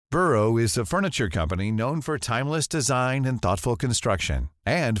Burrow is a furniture company known for timeless design and thoughtful construction,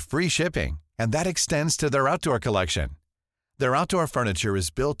 and free shipping, and that extends to their outdoor collection. Their outdoor furniture is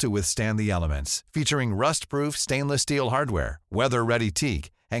built to withstand the elements, featuring rust-proof stainless steel hardware, weather-ready teak,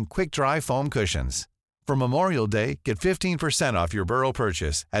 and quick-dry foam cushions. For Memorial Day, get 15% off your Burrow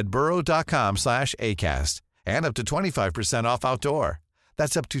purchase at burrow.com/ACAST and up to 25% off outdoor.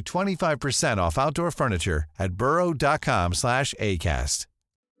 That's up to 25% off outdoor furniture at burrow.com/ACAST.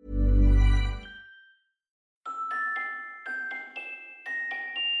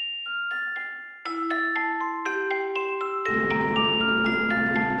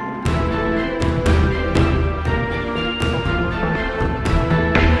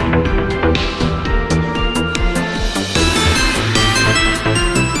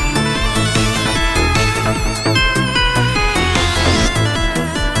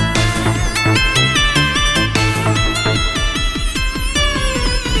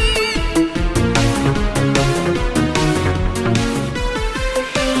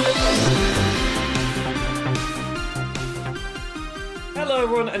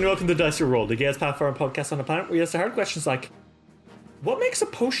 And welcome to Dice Your Roll, the gayest platform podcast on the planet where we ask the hard questions like, what makes a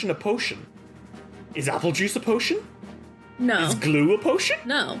potion a potion? Is apple juice a potion? No. Is glue a potion?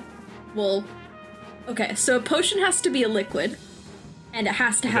 No. Well, okay, so a potion has to be a liquid, and it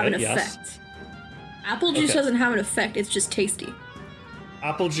has to have an effect. Apple juice doesn't have an effect, it's just tasty.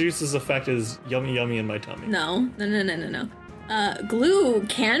 Apple juice's effect is yummy yummy in my tummy. No. Glue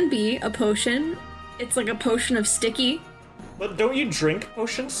can be a potion. It's like a potion of sticky. But don't you drink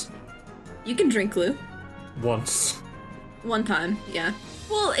potions? You can drink glue. Once. One time, yeah.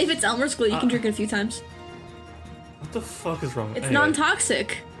 Well, if it's Elmer's glue, you can drink it a few times. What the fuck is wrong? It's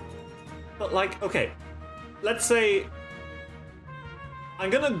non-toxic. But like, okay, let's say I'm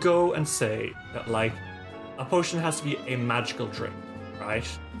gonna go and say that like a potion has to be a magical drink, right?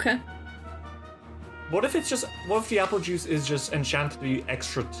 Okay. What if the apple juice is just enchanted to be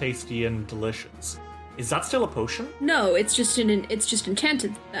extra tasty and delicious? Is that still a potion? No, it's just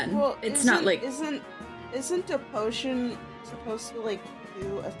enchanted then. Well, it's not like isn't a potion supposed to like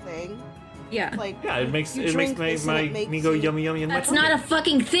do a thing? Yeah. Like it makes me go yummy yummy in my That's tummy. not a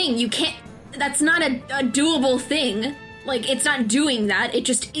fucking thing. You can't. That's not a doable thing. Like it's not doing that. It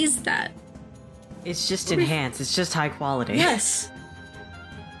just is that. It's just enhanced. It's just high quality. Yes.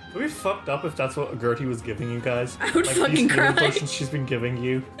 Would we fucked up if that's what Gertie was giving you guys? I would like fucking these cry. potions she's been giving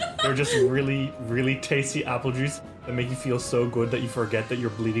you, they're just really, really tasty apple juice that make you feel so good that you forget that you're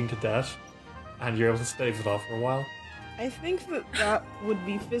bleeding to death, and you're able to stave it off for a while. I think that would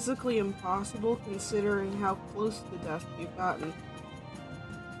be physically impossible considering how close to death we've gotten.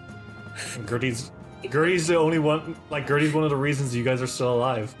 And Gertie's the only one. Like Gertie's one of the reasons you guys are still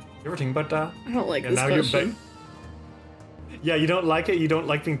alive. You ever think about that? I don't like this now question. Yeah, you don't like it? You don't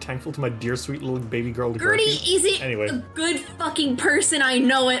like being thankful to my dear sweet little baby girl Gertie isn't a good fucking person. I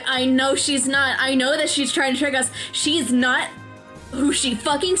know it. I know she's not. I know that she's trying to trick us. She's not who she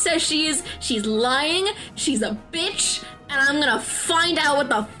fucking says she is. She's lying. She's a bitch. And I'm gonna find out what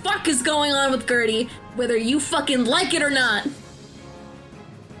the fuck is going on with Gertie, whether you fucking like it or not. You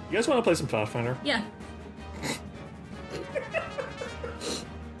guys want to play some Pathfinder? Yeah.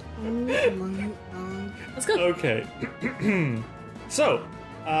 Oh my god. Let's go. Okay. So,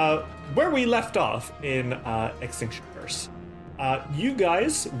 where we left off in Extinction Curse, you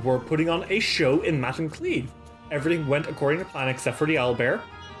guys were putting on a show in Matt and Cleve. Everything went according to plan except for the owlbear,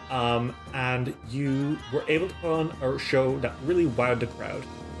 and you were able to put on a show that really wowed the crowd.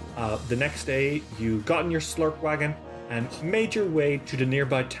 The next day, you got in your slurp wagon and made your way to the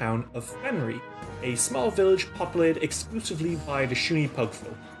nearby town of Fenry, a small village populated exclusively by the Shuni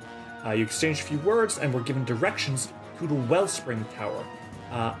Pugfolk. You exchanged a few words and were given directions to the Wellspring Tower,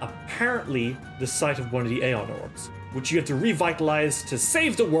 apparently the site of one of the Aeon Orbs, which you have to revitalize to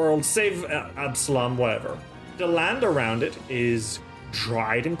save the world, save Absalom, whatever. The land around it is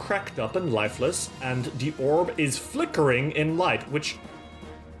dried and cracked up and lifeless, and the orb is flickering in light, which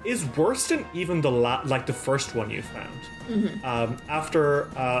is worse than even the first one you found. Mm-hmm. After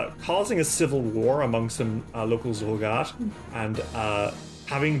causing a civil war among some local Zolgat and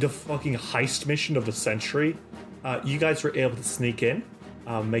having the fucking heist mission of the century, you guys were able to sneak in,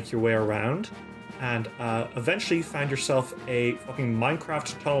 make your way around, and eventually found yourself a fucking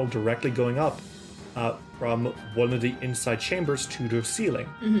Minecraft tunnel directly going up from one of the inside chambers to the ceiling.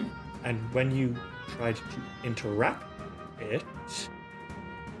 Mm-hmm. And when you tried to interact it,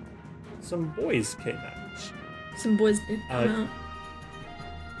 some boys came out. Some boys did come out.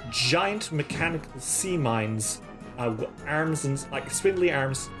 Giant mechanical sea mines with arms and like spindly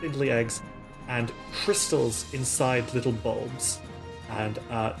arms, spindly eggs, and crystals inside little bulbs. and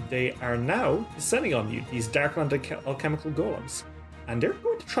they are now descending on you, these dark alchemical golems, and they're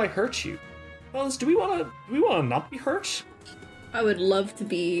going to try hurt you. Fellas, do we want to not be hurt? I would love to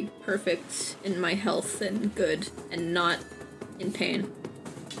be perfect in my health and good and not in pain.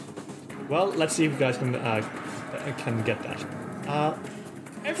 Well, let's see if you guys can get that.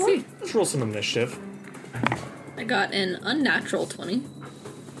 Everyone, let's roll some initiative. I got an unnatural 20.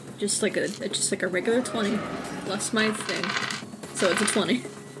 Just like a regular 20 plus my thing. So it's a 20.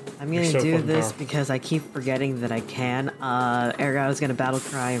 I'm gonna do this because I keep forgetting that I can. Ergato's gonna battle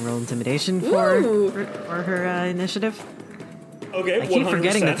cry and roll intimidation for her initiative. Okay, I keep 100%.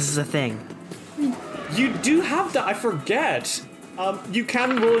 forgetting that this is a thing. You do have that. I forget. You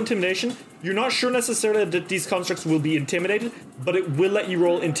can roll intimidation. You're not sure necessarily that these constructs will be intimidated, but it will let you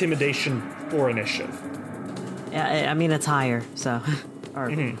roll intimidation for initiative. Yeah, I mean it's higher, so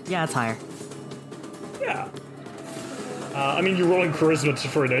yeah, it's higher. Yeah. I mean, you're rolling charisma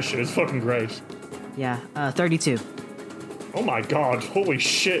for initiative. It's fucking great. Yeah, 32. Oh my god! Holy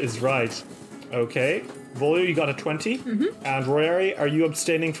shit is right. Okay, Volio, you got a 20, and Royari, are you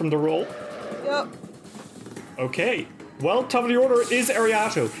abstaining from the roll? Yep. Okay. Well, top of the order is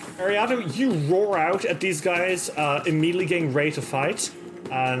Ariato. Ariato, you roar out at these guys, immediately getting ready to fight,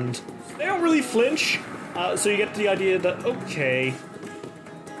 and they don't really flinch, so you get the idea that, okay,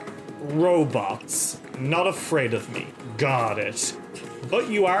 robots, not afraid of me, got it. But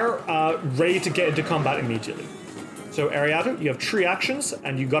you are ready to get into combat immediately. So, Ariato, you have 3 actions,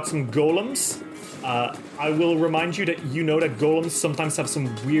 and you got some golems. I will remind you that you know that golems sometimes have some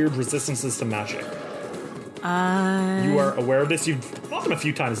weird resistances to magic. You are aware of this? You've fought them a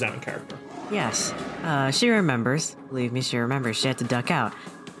few times now in character. Yes. She remembers. Believe me, she remembers. She had to duck out.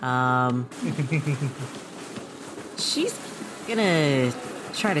 She's gonna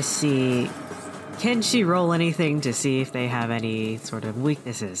try to see... Can she roll anything to see if they have any sort of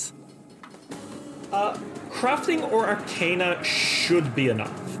weaknesses? Crafting or Arcana should be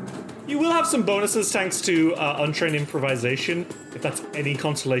enough. You will have some bonuses thanks to Untrained Improvisation, if that's any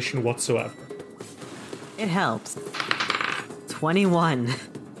consolation whatsoever. It helps. 21.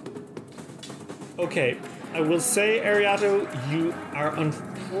 Okay, I will say, Ariato, you are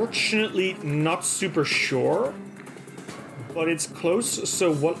unfortunately not super sure, but it's close,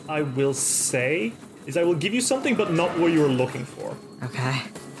 so what I will say is I will give you something, but not what you were looking for. Okay.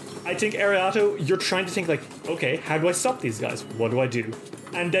 I think, Ariato, you're trying to think like, okay, how do I stop these guys? What do I do?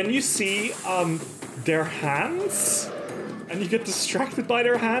 And then you see their hands, and you get distracted by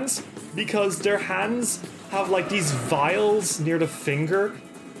their hands, because their hands have like these vials near the finger,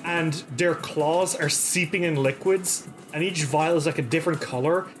 and their claws are seeping in liquids, and each vial is like a different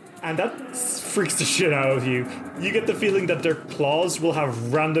color, and that freaks the shit out of you. You get the feeling that their claws will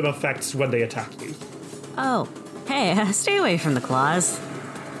have random effects when they attack you. Oh, hey, stay away from the claws.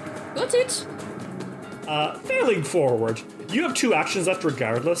 Got it. Failing forward. You have 2 actions left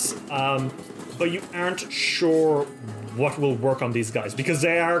regardless, but you aren't sure what will work on these guys, because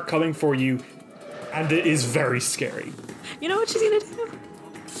they are coming for you, and it is very scary. You know what she's gonna do?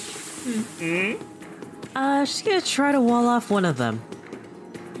 She's gonna try to wall off one of them.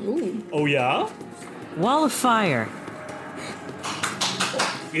 Ooh. Oh yeah? Wall of fire.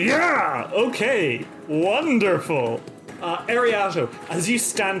 Yeah! Okay, wonderful. Ariato, as you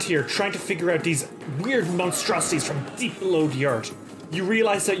stand here trying to figure out these weird monstrosities from deep below the earth, you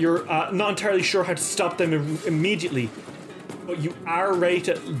realize that you're not entirely sure how to stop them immediately, but you are ready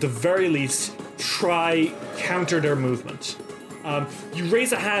to, at the very least, try counter their movement. You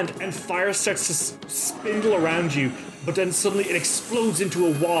raise a hand and fire starts to spindle around you, but then suddenly it explodes into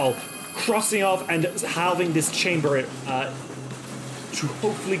a wall, crossing off and halving this chamber to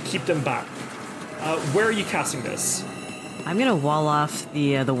hopefully keep them back. Where are you casting this? I'm gonna wall off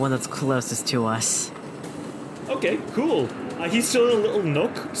the one that's closest to us. Okay, cool. He's still in a little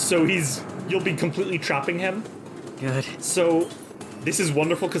nook, so you'll be completely trapping him. Good. So this is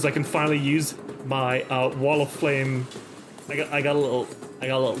wonderful because I can finally use my wall of flame. I got a little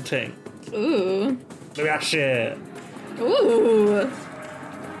thing. Ooh. Look at that shit. Ooh.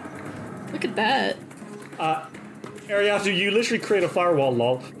 Look at that. Ariato, you literally create a firewall,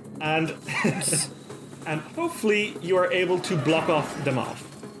 lol, and and hopefully you are able to block them off.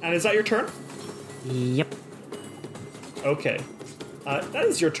 And is that your turn? Yep. Okay. That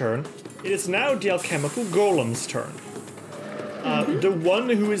is your turn. It is now the alchemical golem's turn. The one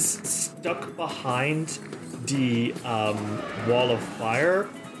who is stuck behind the wall of fire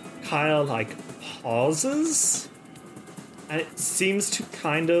kind of like pauses, and it seems to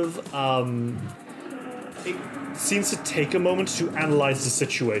kind of it seems to take a moment to analyze the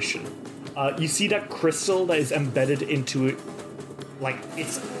situation. You see that crystal that is embedded into like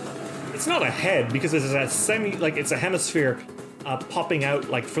it's not a head because it's a it's a hemisphere popping out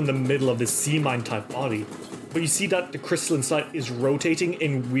like from the middle of this sea mine type body. But you see that the crystal inside is rotating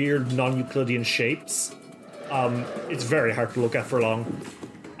in weird non-Euclidean shapes. It's very hard to look at for long.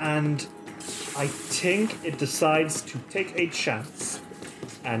 And I think it decides to take a chance.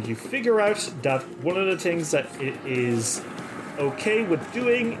 And you figure out that one of the things that it is okay with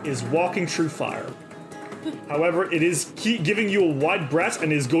doing is walking through fire. However, it is giving you a wide breath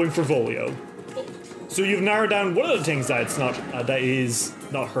and is going for Volio. So you've narrowed down one of the things that it's not that is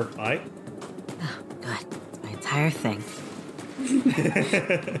not hurt by. Oh, good. It's my entire thing.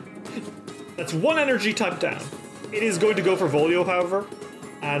 That's one energy type down. It is going to go for Volio, however.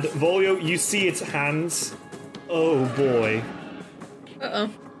 And Volio, you see its hands. Oh boy. Uh-oh.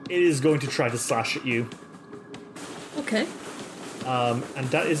 It is going to try to slash at you. Okay. And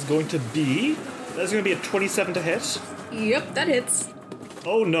that is going to be a 27 to hit. Yep, that hits.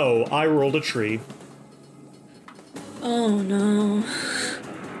 Oh no, I rolled a tree. Oh no.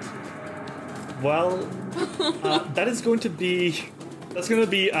 Well, that's going to be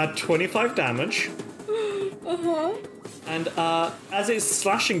 25 damage. Uh-huh. And as it's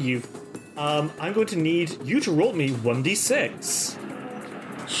slashing you, I'm going to need you to roll me 1d6.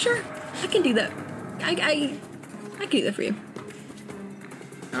 Sure, I can do that. I can do that for you.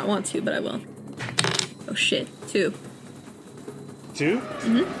 I don't want to, but I will. Oh shit, 2. 2?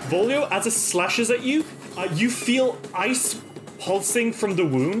 Mm-hmm. Volio, as it slashes at you, you feel ice pulsing from the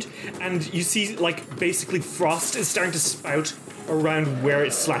wound, and you see, like, basically frost is starting to spout around where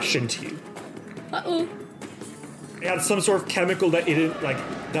it slashed into you. Uh-oh. It had some sort of chemical that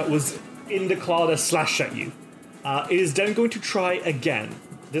that was in the claw that slashed at you. It is then going to try again.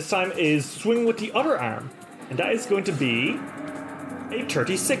 This time is swing with the other arm, and that is going to be a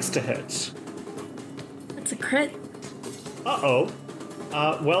 36 to hit. That's a crit. Uh-oh.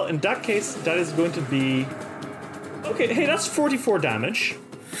 Well, in that case, that is going to be... Okay, hey, that's 44 damage.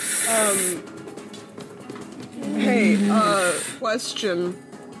 Hey, question.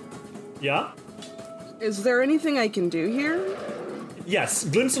 Yeah? Is there anything I can do here? Yes,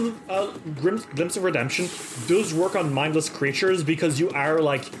 Glimpse of Redemption does work on mindless creatures because you are,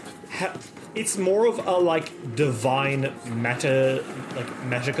 like... it's more of a, like, divine meta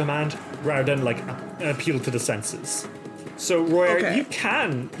command rather than, like, an appeal to the senses. So, Roy, okay. you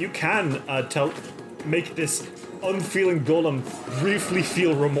can make this unfeeling golem briefly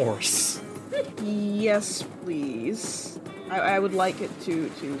feel remorse. Yes, please. I would like it to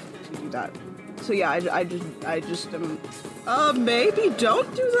do that. So yeah, I just maybe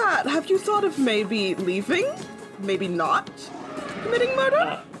don't do that. Have you thought of maybe leaving? Maybe not committing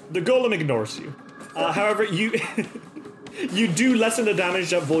murder? The golem ignores you. However, you you do lessen the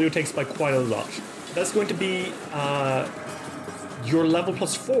damage that Volio takes by quite a lot. That's going to be your level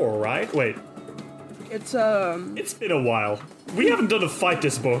 +4, right? Wait. It's been a while. We haven't done a fight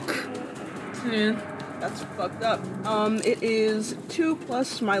this book. Yeah. That's fucked up. It is 2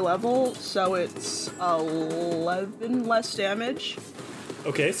 plus my level, so it's 11 less damage.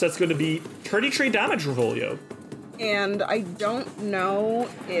 Okay, so that's going to be 33 damage for Volio. And I don't know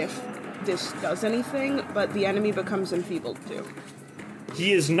if this does anything, but the enemy becomes enfeebled too.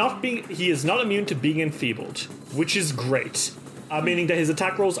 He is not immune to being enfeebled, which is great. Meaning that his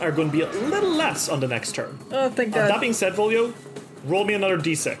attack rolls are going to be a little less on the next turn. Oh, thank God. That being said, Volio, roll me another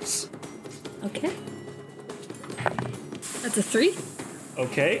d6. Okay. That's a 3.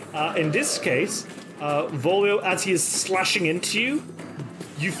 Okay, in this case, Volio, as he is slashing into you,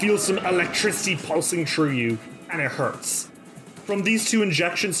 you feel some electricity pulsing through you, and it hurts. From these two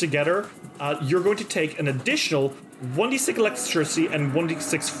injections together, you're going to take an additional 1d6 electricity and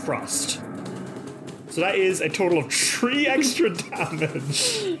 1d6 frost. So that is a total of 3 extra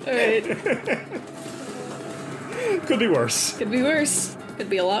damage. Alright. Could be worse. Could be worse. Could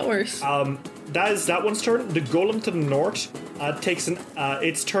be a lot worse. That is that one's turn. The golem to the north takes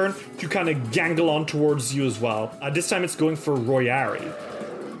its turn to kind of gangle on towards you as well. This time it's going for Royari.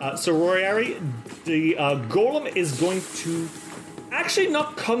 So Royari, the golem is going to actually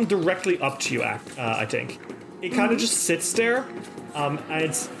not come directly up to you, I think. It kind of just sits there, and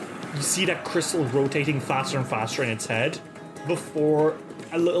you see that crystal rotating faster and faster in its head before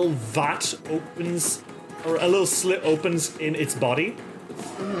a little vat opens, or a little slit opens in its body,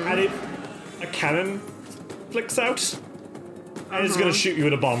 and a cannon flicks out, and it's going to shoot you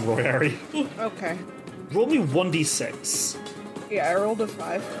with a bomb, Royari. Okay. Roll me 1d6. Yeah, I rolled a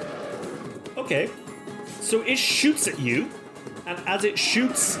 5. Okay. So it shoots at you, and as it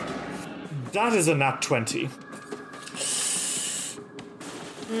shoots, that is a nat 20.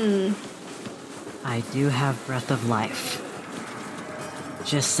 I do have Breath of Life.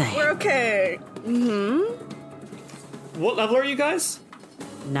 Just saying. We're okay. What level are you guys?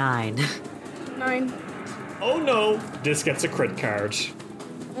 9. 9. Oh no, this gets a crit card.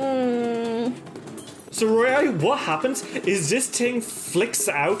 So Roy, what happens is this thing flicks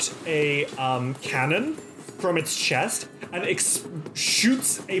out a cannon from its chest and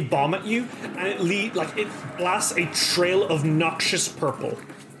shoots a bomb at you, and it blasts a trail of noxious purple.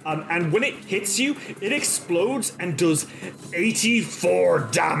 And when it hits you, it explodes and does 84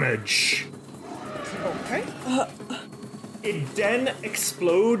 damage. Okay. It then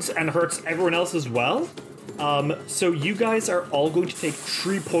explodes and hurts everyone else as well. So you guys are all going to take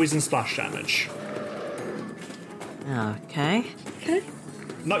 3 poison splash damage. Okay. Okay.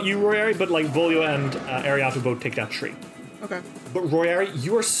 Not you, Royari, but like Volio and Ariato both take that 3. Okay. But Royari,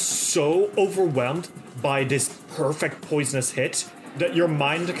 you are so overwhelmed by this perfect poisonous hit that your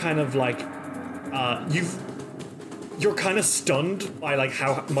mind kind of like you're kind of stunned by like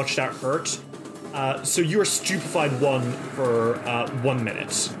how much that hurt. So you are stupefied 1 for 1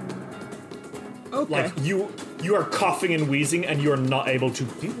 minute. Okay. Like you are coughing and wheezing, and you are not able to.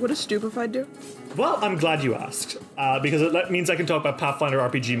 What does stupefied do? Well, I'm glad you asked, because it means I can talk about Pathfinder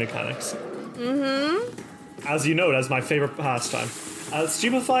RPG mechanics. As you know, that's my favorite pastime.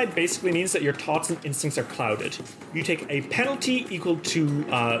 Stupefied basically means that your thoughts and instincts are clouded. You take a penalty equal to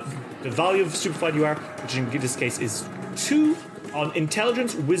the value of stupefied you are, which in this case is 2, on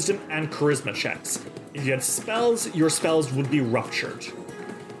intelligence, wisdom, and charisma checks. If you had spells, your spells would be ruptured.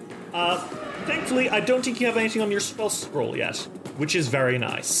 Thankfully, I don't think you have anything on your spell scroll yet, which is very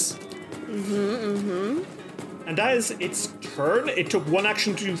nice. And that is its turn. It took 1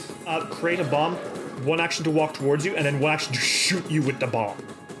 action to create a bomb, 1 action to walk towards you, and then 1 action to shoot you with the bomb.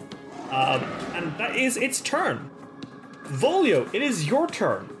 And that is its turn. Volio, it is your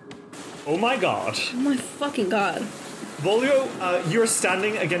turn. Oh my god. Oh my fucking god. Volio, you're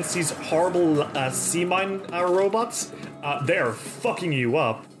standing against these horrible sea mine robots. They're fucking you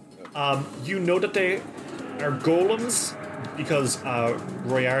up. You know that they are golems because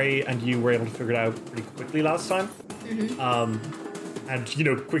Royari and you were able to figure it out pretty quickly last time. And,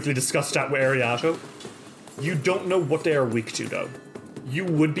 quickly discussed that with Ariato. You don't know what they are weak to, though. You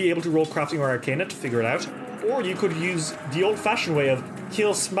would be able to roll crafting or arcana to figure it out, or you could use the old-fashioned way of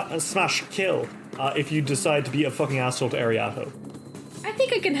kill, smash, kill, if you decide to be a fucking asshole to Ariato. I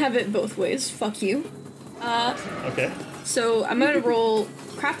think I can have it both ways. Fuck you. Okay. So I'm gonna roll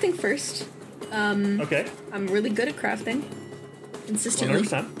crafting first. Okay. I'm really good at crafting. Consistently.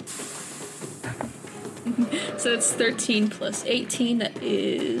 100%. So it's 13 plus 18, that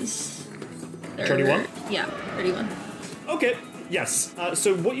is... 31? Yeah, 31. Okay, yes.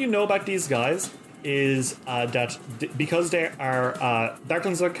 So what you know about these guys is that because they are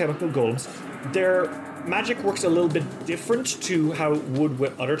Darklands alchemical golems, their magic works a little bit different to how it would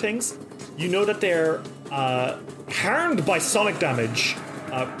with other things. You know that they're harmed by sonic damage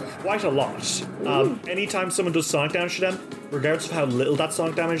quite a lot. Anytime someone does sonic damage to them, regardless of how little that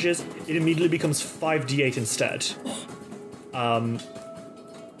sonic damage is, it immediately becomes 5d8 instead.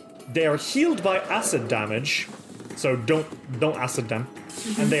 They are healed by acid damage, so don't acid them,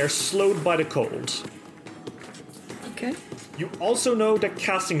 and they are slowed by the cold. Okay. You also know that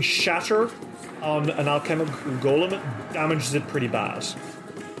casting Shatter on an alchemical golem damages it pretty bad.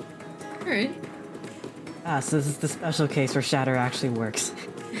 Alright. So this is the special case where Shatter actually works.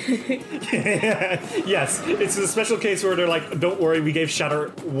 Yes, it's a special case where they're like, don't worry, we gave Shatter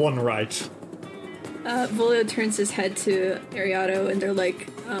 1 right. Volio turns his head to Ariato and they're like,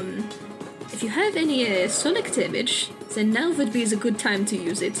 if you have any sonic damage, then now would be a good time to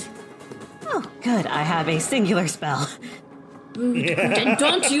use it. Oh, good. I have a singular spell. Then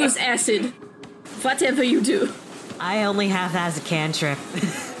don't use acid. Whatever you do. I only have that as a cantrip.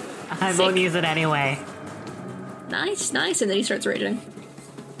 I won't use it anyway. Nice, nice. And then he starts raging.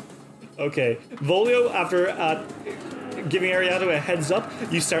 Okay, Volio, after giving Ariato a heads up,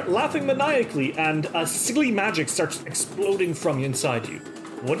 you start laughing maniacally, and silly magic starts exploding from inside you.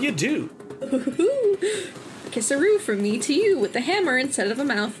 What do you do? Kisaroo from me to you with the hammer instead of a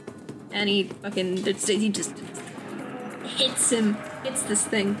mouth. And he just hits this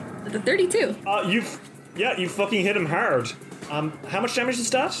thing with a 32. You fucking hit him hard. How much damage is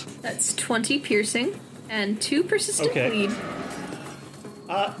that? That's 20 piercing and 2 persistent bleed.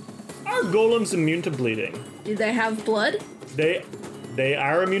 Are golems immune to bleeding? Do they have blood? They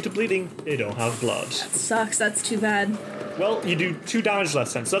are immune to bleeding. They don't have blood. That sucks. That's too bad. Well, you do 2 damage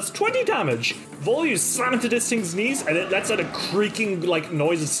less then, so that's 20 damage. Volio slam into this thing's knees, and it lets out a creaking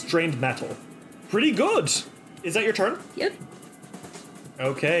noise of strained metal. Pretty good. Is that your turn? Yep.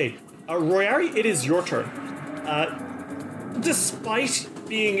 Okay. Royari, it is your turn. Despite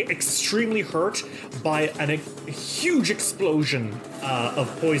being extremely hurt by a huge explosion of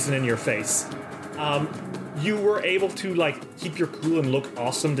poison in your face. You were able to like keep your cool and look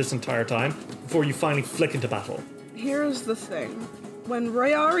awesome this entire time before you finally flick into battle. Here's the thing. When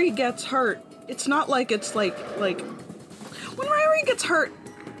Rayari gets hurt, it's not like it's like when Rayari gets hurt,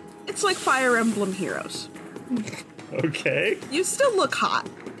 it's like Fire Emblem Heroes. Okay. You still look hot.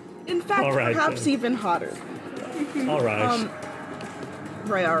 In fact, Right, perhaps then. even hotter. All right.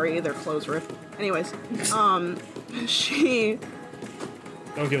 Rayari, their clothes ripped. Anyways, she...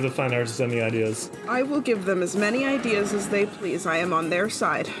 Don't give the fan artists any ideas. I will give them as many ideas as they please. I am on their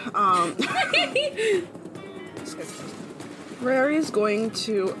side. Rayari is going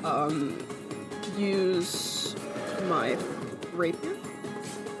to, use my rapier.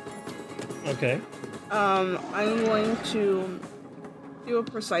 Okay. I'm going to do a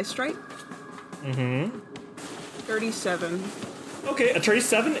precise strike. 37. Okay, a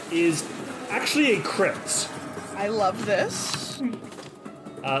 37 is actually a crit. I love this.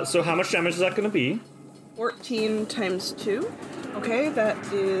 So how much damage is that going to be? 14 times 2. Okay, that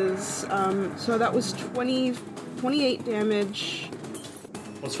is, so that was 28 damage.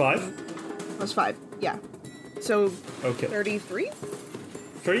 Plus 5? Plus 5, yeah. So, Okay. 33?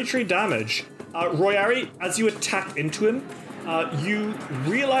 33 damage. Royari, as you attack into him, you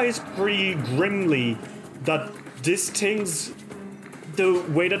realize pretty grimly that the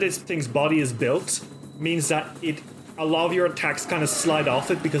way that this thing's body is built means that a lot of your attacks kind of slide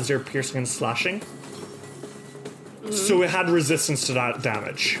off it because they're piercing and slashing. So it had resistance to that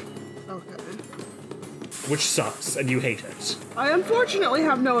damage, Okay. which sucks, and you hate it. I unfortunately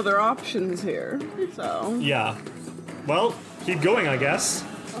have no other options here, so... Yeah. Well, keep going, I guess.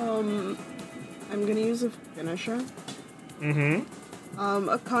 I'm gonna use a finisher.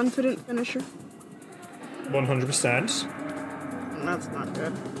 A confident finisher. 100%. That's not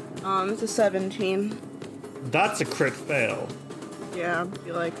good. It's a 17. That's a crit fail. Yeah,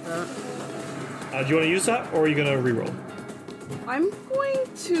 be like that. Do you want to use that, or are you going to reroll? I'm going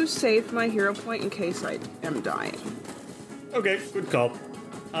to save my hero point in case I am dying. Okay, good call.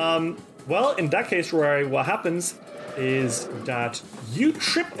 Well, in that case, Rory, what happens is that you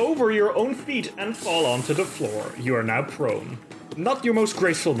trip over your own feet and fall onto the floor. You are now prone. Not your most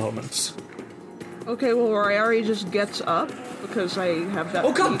graceful moment. Okay, well, Rayari just gets up because I have that.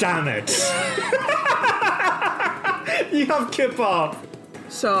 Oh, god damn it! You have Kip up!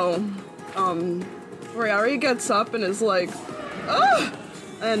 So, Rayari gets up and is like, ah!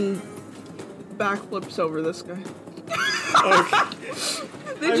 And backflips over this guy. Okay.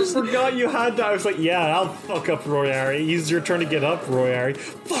 They I just forgot you had that. I was like, yeah, I'll fuck up Royari. Use your turn to get up, Royari.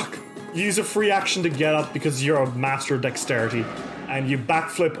 Fuck! Use a free action to get up because you're a master of dexterity. And you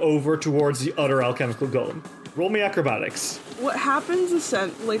backflip over towards the other alchemical golem. Roll me acrobatics. What happens is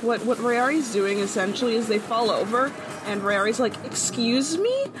what Rayari's doing essentially is they fall over, and Rayari's like, excuse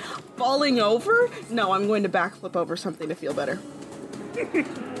me? Falling over? No, I'm going to backflip over something to feel better. Okay,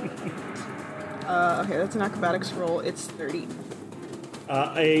 that's an acrobatics roll. It's 30.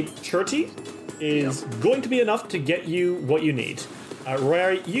 A 30 is going to be enough to get you what you need.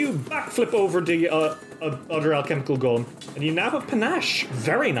 Royari, you backflip over the other alchemical golem, and you now have panache.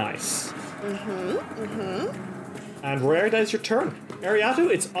 Very nice. And Royari, that is your turn.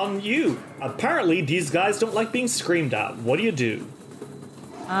 Ariato, it's on you. Apparently, these guys don't like being screamed at. What do you do?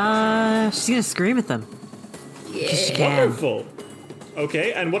 She's gonna scream at them. Yeah. She can. Wonderful.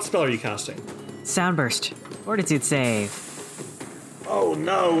 Okay, and what spell are you casting? Soundburst. Fortitude save. Oh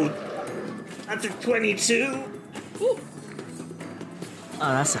no. That's a 22. Oh,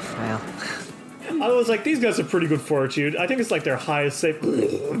 that's a fail. I was like, these guys have pretty good fortitude. I think it's like their highest save.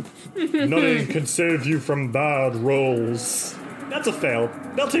 Nothing can save you from bad rolls. That's a fail.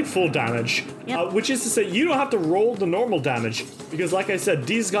 They'll take full damage. Yep. Which is to say, you don't have to roll the normal damage. Because like I said,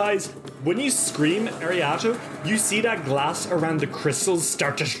 these guys, when you scream, Ariato, you see that glass around the crystals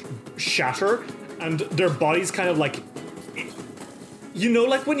start to shatter. And their bodies kind of like... You know,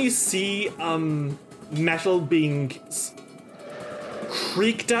 like when you see metal being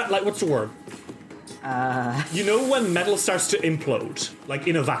creaked at? Like, what's the word? You know when metal starts to implode, like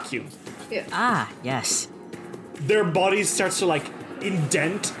in a vacuum? Yeah. Ah, yes. Their bodies starts to like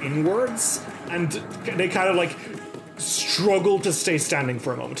indent inwards, and they kind of like struggle to stay standing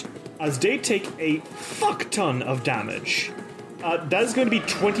for a moment as they take a fuck ton of damage. That is going to be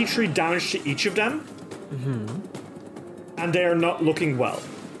 23 damage to each of them. And they are not looking well.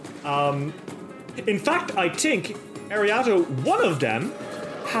 In fact, I think, Ariato, one of them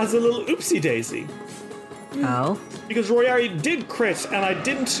has a little oopsie daisy. Oh? Because Royari did crit, and I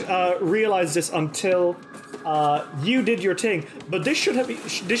didn't realize this until you did your thing, but this should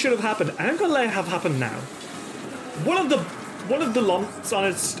have happened. And I'm gonna let it have happened now. One of the lumps on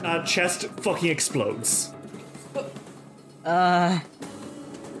its chest fucking explodes. And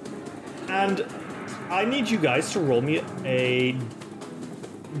I need you guys to roll me a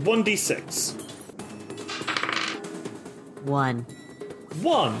 1d6. 1.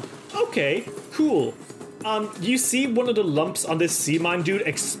 1. Okay, cool. You see one of the lumps on this sea mine dude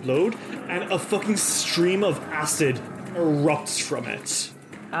explode, and a fucking stream of acid erupts from it.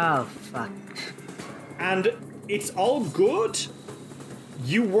 Oh, fuck. And it's all good.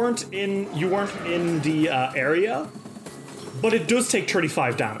 You weren't in the area, but it does take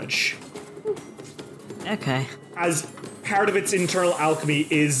 35 damage. Okay. As part of its internal alchemy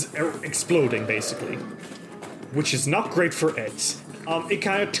is exploding, basically. Which is not great for it. It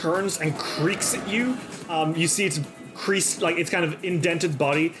kind of turns and creaks at you. You see its creased, like its kind of indented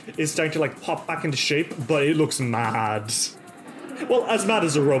body is starting to like pop back into shape, but it looks mad. Well, as mad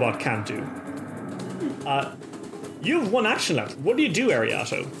as a robot can do. You have one action left. What do you do,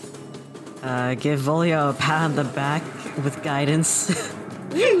 Ariato? Give Volio a pat on the back with guidance.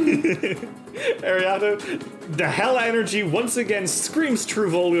 Ariato, the hell energy once again screams through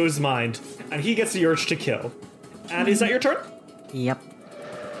Volio's mind, and he gets the urge to kill. And is that your turn? Yep.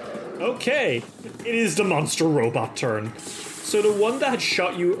 Okay, it is the monster robot turn. So the one that had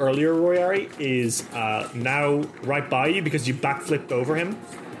shot you earlier, Royari, is now right by you because you backflipped over him.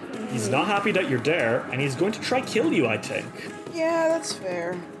 He's not happy that you're there, and he's going to try kill you, I think. Yeah, that's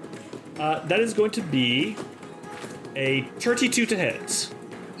fair. That is going to be a 32 to hit.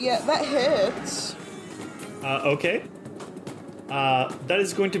 Yeah, that hits. Okay. That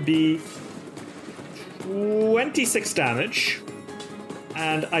is going to be 26 damage.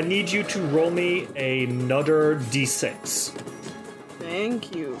 And I need you to roll me another d6.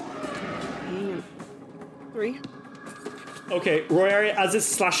 Thank you. 3. Okay, Royari, as it's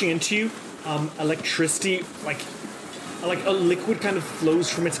slashing into you, electricity, like a liquid kind of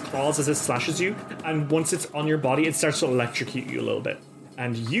flows from its claws as it slashes you, and once it's on your body, it starts to electrocute you a little bit.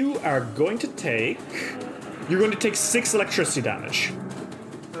 And you are going to take... You're going to take 6 electricity damage.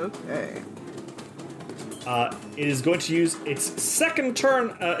 Okay. It is going to use its second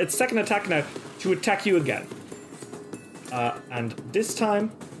attack now to attack you again. And this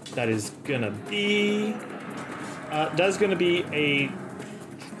time, that is gonna be a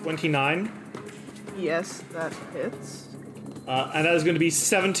 29. Yes, that hits. And that is going to be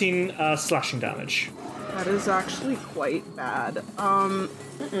 17 slashing damage. That is actually quite bad.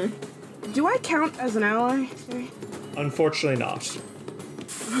 Do I count as an ally? Unfortunately not.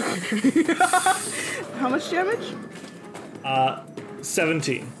 How much damage?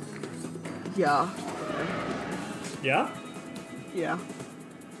 17. Yeah. Yeah? Yeah.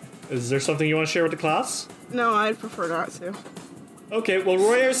 Is there something you want to share with the class? No, I'd prefer not to. Okay, well,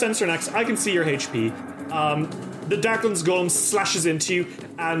 Royer Sensor next. I can see your HP. The Darklands Golem slashes into you,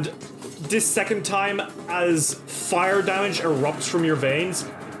 and this second time, as fire damage erupts from your veins,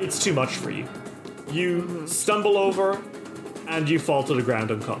 it's too much for you. You stumble over, and you fall to the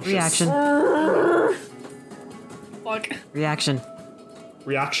ground unconscious. Reaction. Fuck. Reaction.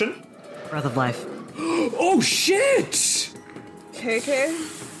 Reaction? Breath of life. Oh, shit!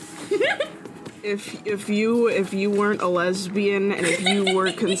 KK? If you weren't a lesbian and if you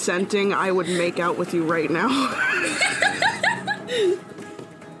were consenting, I would make out with you right now.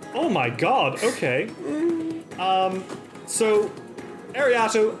 Oh my god, okay. So,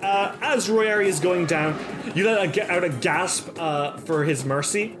 Ariato, as Royari is going down, you let out a gasp for his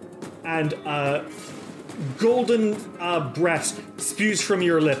mercy, and golden breath spews from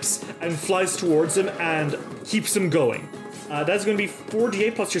your lips and flies towards him and keeps him going. That's going to be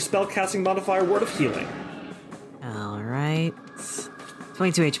 4d8 plus your spellcasting modifier, Word of Healing. Alright.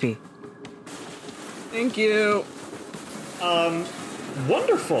 22 HP. Thank you.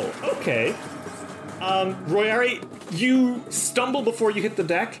 Wonderful. Okay. Royari, you stumble before you hit the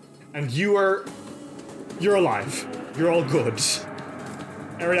deck, and you're alive. You're all good.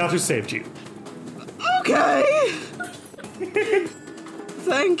 Ariato saved you. Okay.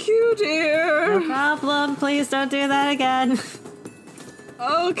 Thank you, dear. No problem. Please don't do that again.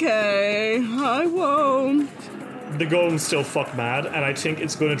 Okay, I won't. The golem's still fuck mad, and I think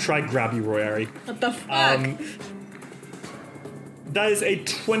it's going to try grab you, Royari. What the fuck? That is a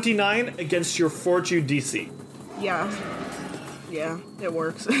 29 against your Fortitude DC. Yeah, it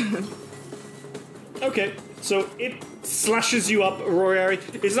works. Okay, so it slashes you up, Royari.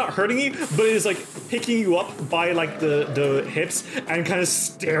 It's not hurting you, but it is like picking you up by like the hips and kind of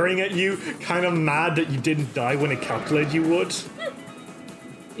staring at you, kind of mad that you didn't die when it calculated you would.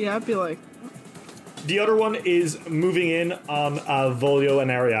 Yeah, I'd be like, The other one is moving in on Volio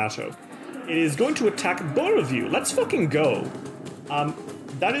and Ariato. It is going to attack both of you. Let's fucking go.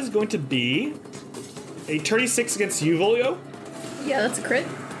 That is going to be a 36 against you, Volio. Yeah, that's a crit.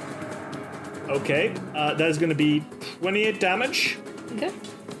 Okay, that is going to be 28 damage. Okay.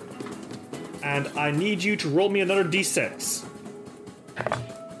 And I need you to roll me another d6.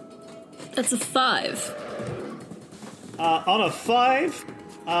 That's a 5. On a 5,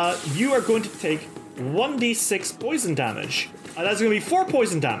 you are going to take 1d6 poison damage. That's going to be 4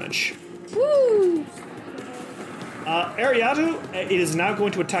 poison damage. Woo! Ariato, it is now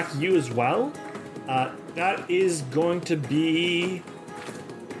going to attack you as well. That is going to be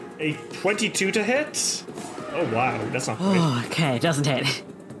a 22 to hit. Oh wow, that's not great. Oh, okay, it doesn't hit.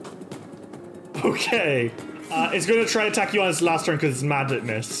 Okay. It's going to try to attack you on its last turn because it's mad that it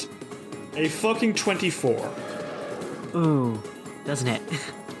missed. A fucking 24. Ooh, doesn't hit.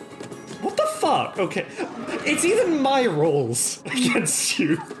 What the fuck? Okay. It's even my rolls against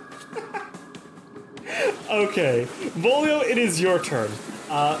you. Okay. Volio, it is your turn.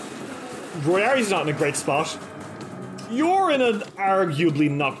 Royari's not in a great spot. You're in an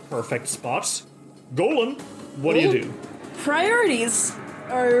arguably not perfect spot. Golan, what do you do? Priorities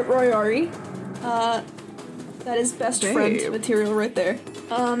are Royari. That is best friend material right there.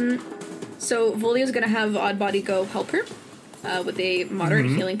 So Volio's gonna have Oddbody go help her with a moderate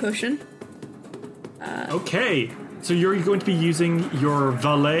healing potion. Okay. So you're going to be using your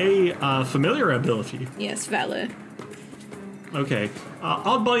Valet familiar ability. Yes, Valet. Okay.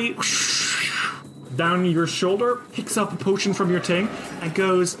 Oddbody down your shoulder, picks up a potion from your thing, and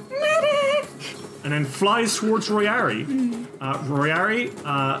goes, medic! And then flies towards Royari. Royari,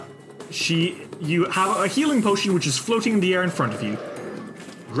 you have a healing potion which is floating in the air in front of you.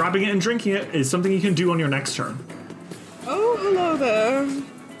 Grabbing it and drinking it is something you can do on your next turn. Oh, hello there.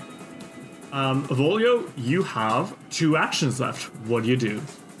 Volio, you have 2 actions left. What do you do?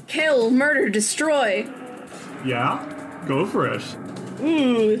 Kill, murder, destroy. Yeah? Go for it.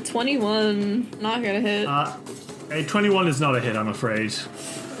 Ooh, 21. Not gonna hit. A 21 is not a hit, I'm afraid.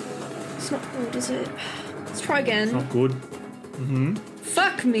 It's not good, is it? Let's try again. Not good.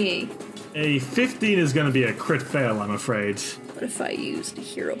 Fuck me. A 15 is going to be a crit fail, I'm afraid. What if I used a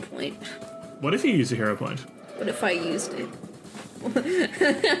hero point? What if you use a hero point? What if I used it?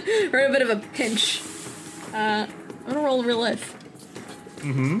 We're in a bit of a pinch. I'm gonna roll in real life.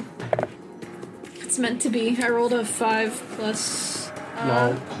 It's meant to be. I rolled a 5 plus...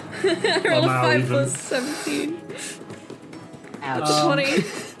 Lol. I rolled a 5 even. plus 17. Ouch. 20.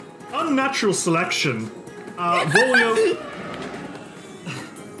 Unnatural selection. Volio...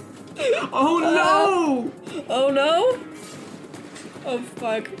 Oh no! Oh no? Oh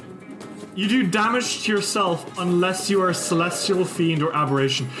fuck. You do damage to yourself unless you are a celestial fiend or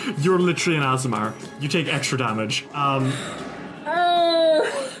aberration. You're literally an Azamar. You take extra damage.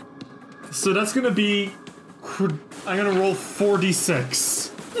 So that's gonna be... I'm gonna roll 4d6.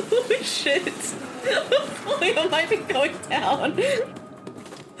 Holy shit. Volio might be going down.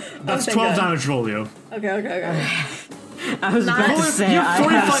 That's thank 12 God. damage, Volio. Okay. I was about to say, you have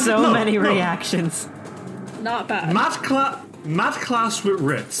I have 45 so many no. reactions. Not bad. Math class with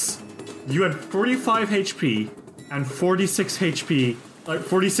Ritz. You had 45 HP and 46 HP.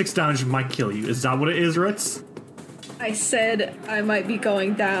 46 damage might kill you. Is that what it is, Ritz? I said I might be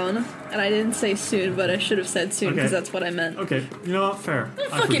going down, and I didn't say soon, but I should have said soon because that's what I meant. Okay, you know what? Fair. I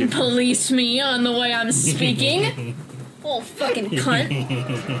Fucking forgive you. police me on the way I'm speaking. Oh, fucking cunt.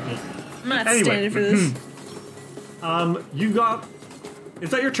 I'm not Anyway. standing for this. You got...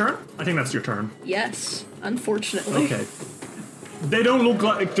 Is that your turn? I think that's your turn. Yes, unfortunately. Okay. They don't look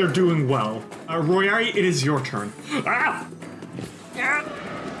like they're doing well. Royari, it is your turn. Ah!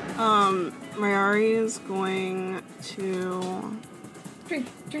 Mayari is going to Drink.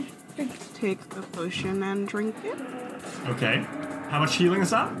 take the potion and drink it. Okay. How much healing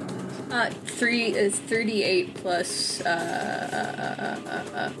is that? 3 is 38 plus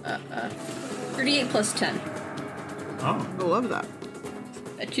 38 plus 10. Oh. I love that.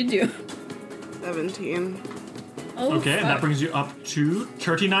 Bet you do. 17. Oh, Okay, and that fuck. brings you up to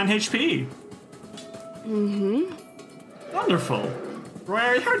 39 HP. Wonderful.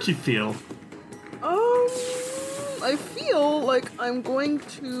 Royari, how do you feel? I feel like I'm going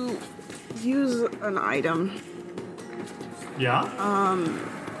to use an item. Yeah?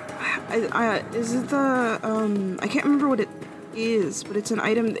 Is it the, I can't remember what it is, but it's an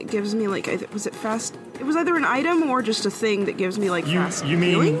item that gives me, like, was it fast? It was either an item or just a thing that gives me, like, fast You mean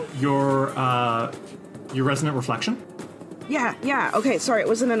healing? your resonant reflection? Yeah, okay, sorry, it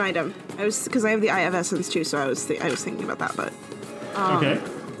wasn't an item. Because I have the Eye of Essence, too, so I was thinking about that, but... Okay.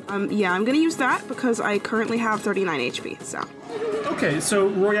 Yeah, I'm gonna use that because I currently have 39 HP, so. Okay, so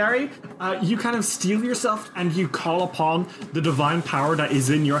Royari, you kind of steel yourself and you call upon the divine power that is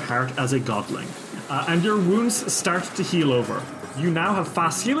in your heart as a godling. And your wounds start to heal over. You now have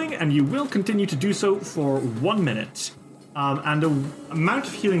fast healing and you will continue to do so for 1 minute. And the amount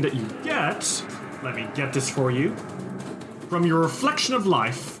of healing that you get, let me get this for you, from your reflection of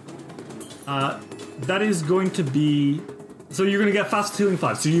life, that is going to be... So you're going to get fast healing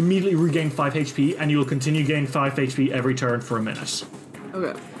 5, so you immediately regain 5 HP, and you will continue gain 5 HP every turn for a minute.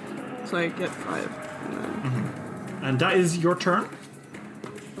 Okay. So I get 5. And then... And that is your turn.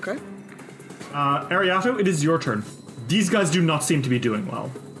 Okay. Ariato, it is your turn. These guys do not seem to be doing well.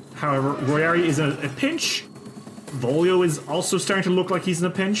 However, Royari is in a pinch. Volio is also starting to look like he's in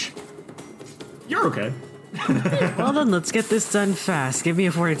a pinch. You're okay. Well then, let's get this done fast. Give me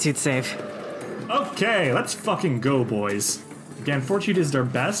a fortitude save. Okay, let's fucking go, boys. Again, Fortitude is their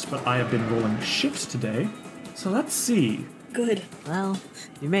best, but I have been rolling shit today. So let's see. Good. Well,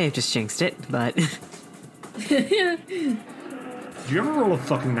 you may have just jinxed it, but... Did you ever roll a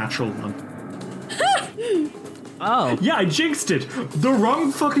fucking natural 1? Oh. Yeah, I jinxed it. The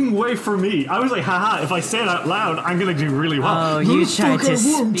wrong fucking way for me. I was like, haha, if I say it out loud, I'm gonna do really well. Oh, you tried to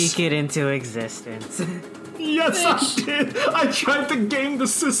speak it into existence. Yes, I did. I tried to game the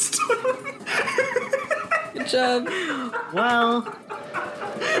system. Good job. Well...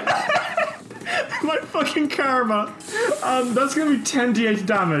 My fucking karma. That's gonna be 10d8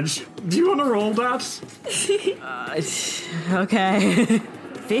 damage. Do you want to roll that? Okay.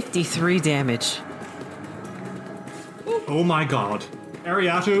 53 damage. Oh my god.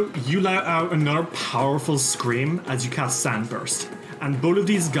 Ariato, you let out another powerful scream as you cast Sandburst. And both of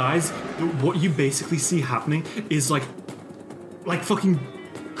these guys, what you basically see happening is like fucking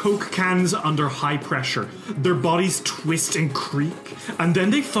Coke cans under high pressure. Their bodies twist and creak, and then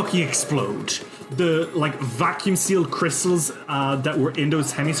they fucking explode. The vacuum sealed crystals that were in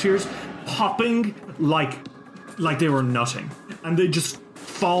those hemispheres popping like they were nutting, and they just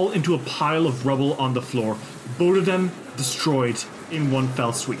fall into a pile of rubble on the floor. Both of them destroyed in one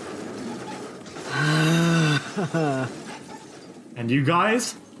fell sweep. And you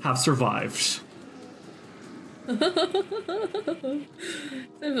guys have survived. That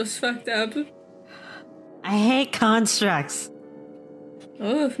was fucked up. I hate constructs.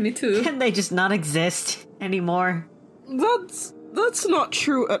 Oh, me too. Can they just not exist anymore? That's not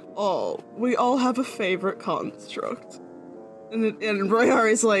true at all. We all have a favorite construct. And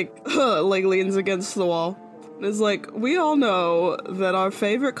Royari's like leans against the wall. And is like, we all know that our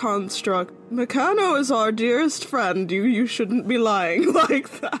favorite construct, Meccano, is our dearest friend. You shouldn't be lying like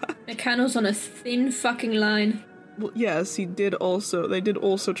that. Meccano's on a thin fucking line. Well, yes, they did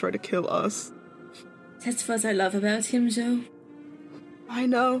also try to kill us. That's what I love about him, Joe. I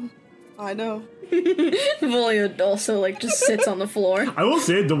know. Volio also, just sits on the floor. I will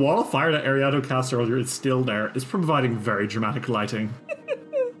say, the wall of fire that Ariato cast earlier is still there. It's providing very dramatic lighting.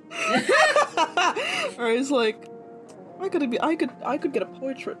 Or he's like, I could get a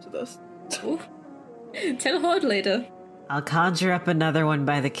portrait to this. Ooh. Tell Horde later. I'll conjure up another one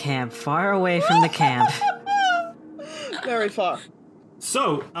by the camp, far away from the camp. Very far.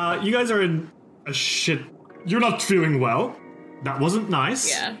 So, you guys are in a shit... You're not feeling well. That wasn't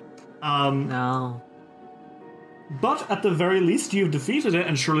nice. Yeah. No. But at the very least, you've defeated it,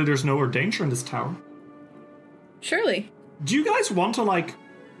 and surely there's no more danger in this tower. Surely. Do you guys want to,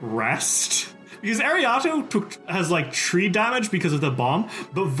 rest? Because Ariato has 3 damage because of the bomb,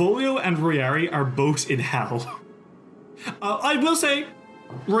 but Volio and Royari are both in hell. I will say,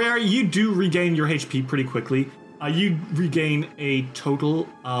 Royari, you do regain your HP pretty quickly. You regain a total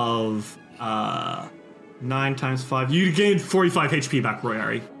of 9 times 5. You gain 45 HP back,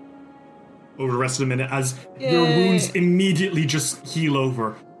 Royari, over the rest of the minute, as your wounds immediately just heal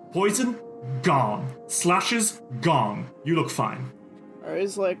over. Poison, gone. Slashes, gone. You look fine.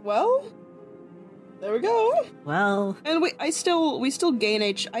 He's like, well, there we go. Well, and we still gain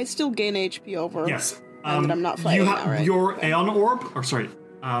HP over. Yes. And I'm not fighting you now, right? Your Aeon Orb, or sorry,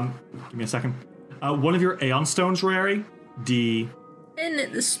 give me a second. One of your Aeon Stones, Royari, Isn't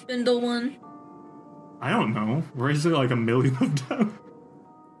it the spindle one? I don't know. Where is it, 1 million of them?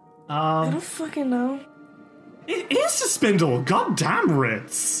 I don't fucking know. It is the spindle. God damn,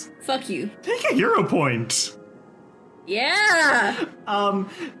 Ritz. Fuck you. Take a hero point. Yeah!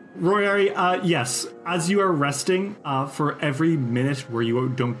 Royari, yes. As you are resting, for every minute where you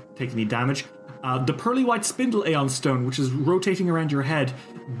don't take any damage, the pearly white spindle Aeon Stone, which is rotating around your head,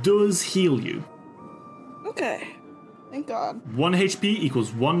 does heal you. Okay. Thank God. 1 HP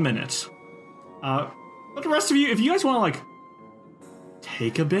equals 1 minute. But the rest of you, if you guys want to,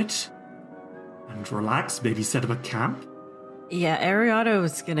 take a bit and relax, maybe set up a camp? Yeah, Ariado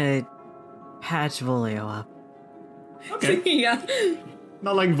is gonna patch Volio up. Okay. Yeah.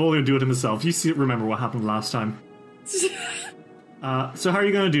 Not letting Volio do it himself. You remember what happened last time. So how are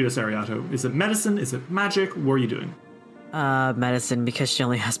you going to do this, Ariato? Is it medicine? Is it magic? What are you doing? Medicine, because she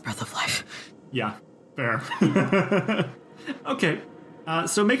only has Breath of Life. Yeah, fair. Okay,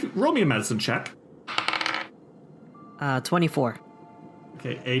 so roll me a medicine check. 24.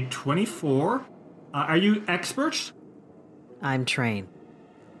 Okay, a 24. Are you expert? I'm trained.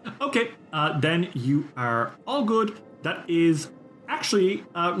 Okay, then you are all good. That is... Actually,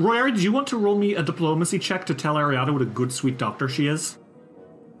 Royari, do you want to roll me a diplomacy check to tell Ariado what a good, sweet doctor she is?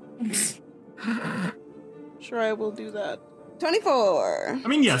 Sure, I will do that. 24! I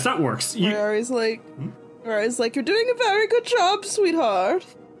mean, yes, that works. Royari's like... you're doing a very good job, sweetheart.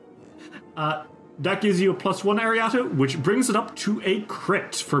 That gives you a +1, Ariato, which brings it up to a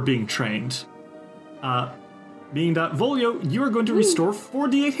crit for being trained. Meaning that, Volio, you are going to restore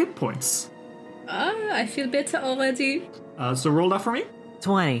 4d8 hit points. I feel better already. So roll that for me.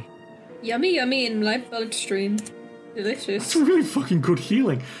 20. Yummy, yummy in life stream. Delicious. It's really fucking good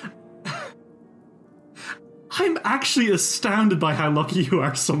healing. I'm actually astounded by how lucky you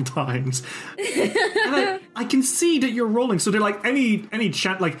are sometimes. And I can see that you're rolling, so they're like, any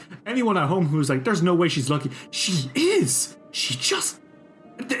chat, like, anyone at home who's like, there's no way she's lucky. She is! She just...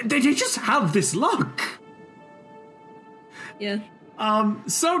 They just have this luck. Yeah.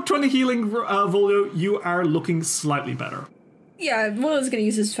 So 20 healing, Volio, you are looking slightly better. Yeah, Willow's gonna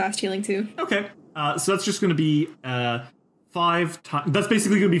use his fast healing too. Okay, so that's just gonna be 5 times... That's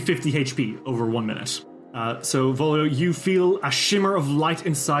basically gonna be 50 HP over 1 minute. So Volio, you feel a shimmer of light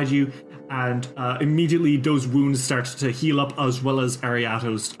inside you, and immediately those wounds start to heal up, as well as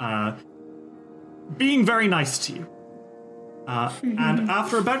Ariato's being very nice to you. And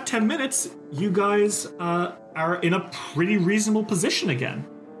after about 10 minutes, you guys are in a pretty reasonable position again.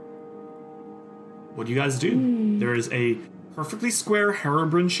 What do you guys do? There is a perfectly square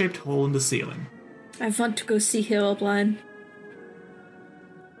Herobrine-shaped hole in the ceiling. I want to go see Herobrine.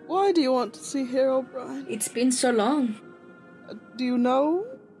 Why do you want to see Herobrine? It's been so long. Do you know?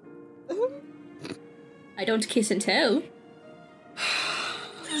 I don't kiss and tell.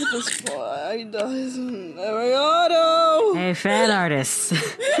 This boy doesn't. Ariado! Hey, fan artists.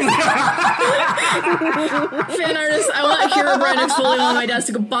 Fan artist, I want Herobrine exfoliating on my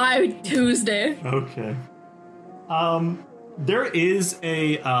desk by Tuesday. Okay. There is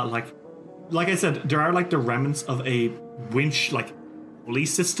a, like I said, there are, like, the remnants of a winch, like, pulley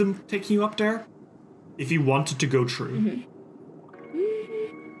system taking you up there, if you wanted to go through.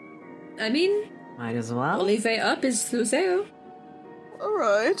 I mean... Might as well. Only way up is through there.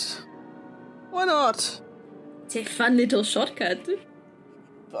 Alright. Why not? It's a fun little shortcut.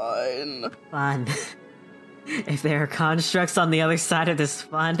 Fine. Fun. If there are constructs on the other side of this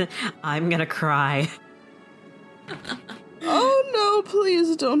fun, I'm gonna cry. Oh no,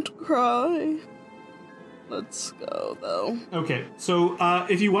 please don't cry. Let's go, though. Okay, so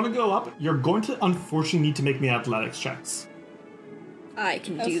if you want to go up, you're going to unfortunately need to make me athletics checks. I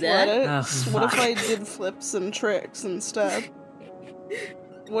can do that. Athletics? Oh, What if fuck. I did flips and tricks instead?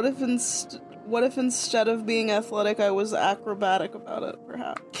 What if instead of being athletic, I was acrobatic about it,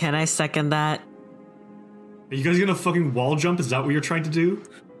 perhaps? Can I second that? Are you guys gonna fucking wall jump? Is that what you're trying to do?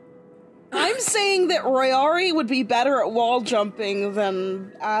 I'm saying that Royari would be better at wall jumping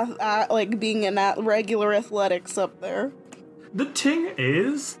than like being in regular athletics up there. The thing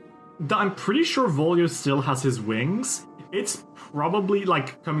is that I'm pretty sure Volio still has his wings. It's probably,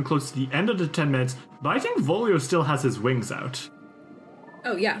 like, coming close to the end of the 10 minutes, but I think Volio still has his wings out.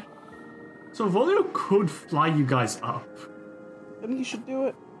 Oh, yeah. So Volio could fly you guys up. Then he should do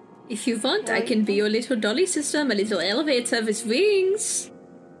it. If you want, I can be your little dolly system, a little elevator with wings.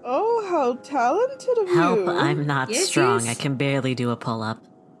 Oh, how talented of Help, you. I'm not Yes, strong. yes. I can barely do a pull-up.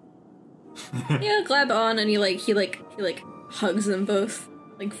 Yeah, grab on, and he hugs them both,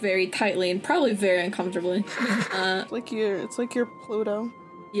 like, very tightly and probably very uncomfortably. It's like your Pluto.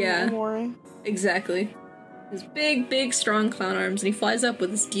 Yeah, Don't worry. exactly. His big, big, strong clown arms, and he flies up with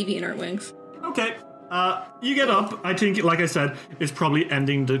his DeviantArt wings. Okay, you get up. I think, like I said, it's probably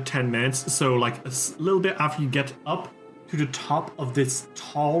ending the 10 minutes, so, like, a little bit after you get up to the top of this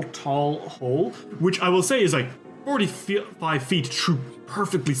tall hole, which I will say is, like, 45 feet through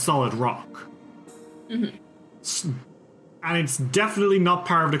perfectly solid rock. And it's definitely not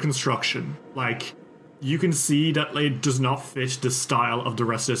part of the construction. Like, you can see that it does not fit the style of the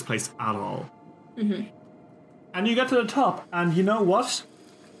rest of this place at all. And you get to the top, and you know what?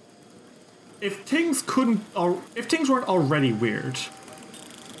 If things weren't already weird,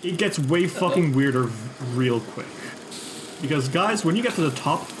 it gets way fucking weirder real quick. Because, guys, when you get to the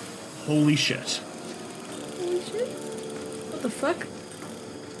top, holy shit. Holy shit. What the fuck?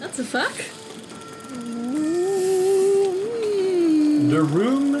 That's a fuck? The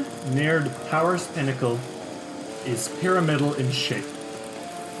room near the tower's pinnacle is pyramidal in shape.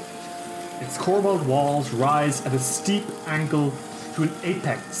 Its cobbled walls rise at a steep angle to an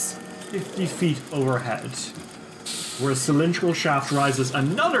apex 50 feet overhead, where a cylindrical shaft rises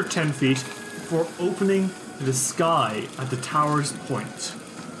another 10 feet before opening to the sky at the tower's point.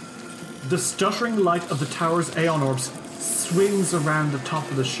 The stuttering light of the tower's Aeon Orbs swings around the top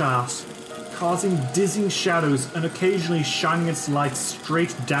of the shaft, causing dizzying shadows and occasionally shining its light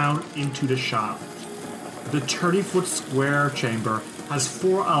straight down into the shaft. The 30-foot square chamber has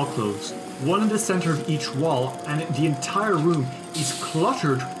 4 alcoves, one in the center of each wall, and the entire room is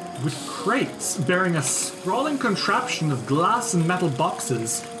cluttered with crates bearing a sprawling contraption of glass and metal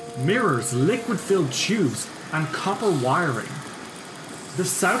boxes, mirrors, liquid-filled tubes, and copper wiring. The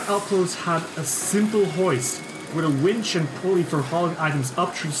south alcoves had a simple hoist with a winch and pulley for hauling items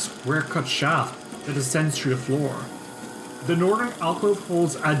up through the square-cut shaft that descends through the floor. The northern alcove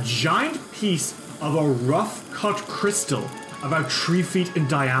holds a giant piece of a rough-cut crystal about 3 feet in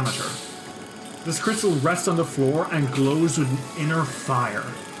diameter. This crystal rests on the floor and glows with an inner fire.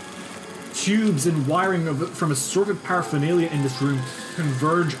 Tubes and wiring from assorted paraphernalia in this room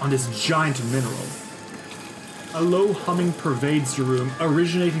converge on this giant mineral. A low humming pervades the room,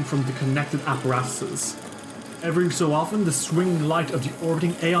 originating from the connected apparatuses. Every so often, the swinging light of the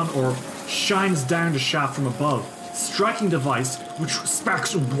orbiting Aeon Orb shines down the shaft from above, striking the device, which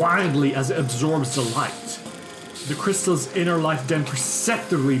sparks wildly as it absorbs the light. The crystal's inner light then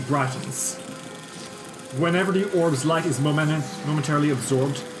perceptibly brightens. Whenever the orb's light is momentarily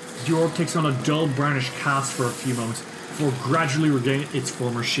absorbed, the orb takes on a dull brownish cast for a few moments before gradually regaining its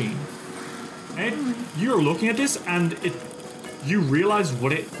former sheen. And you're looking at this and you realize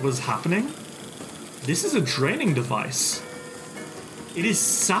what it was happening? This is a draining device. It is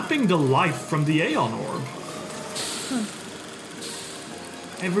sapping the life from the Aeon Orb.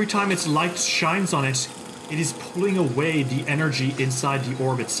 Every time its light shines on it, it is pulling away the energy inside the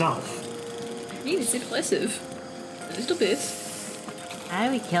orb itself. I mean, it's impressive. A little bit. How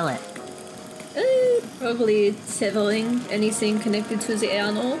do we kill it? Probably severing anything connected to the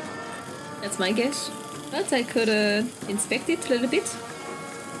Aeon Orb. That's my guess. But I could inspect it a little bit.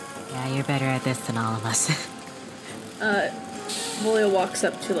 Yeah, you're better at this than all of us. Volio walks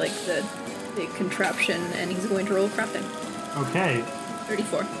up to like the big contraption and he's going to roll crafting. Okay.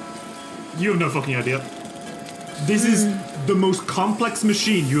 34. You have no fucking idea. This is the most complex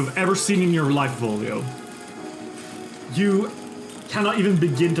machine you have ever seen in your life, Volio. You cannot even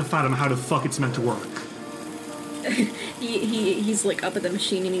begin to fathom how the fuck it's meant to work. He's like up at the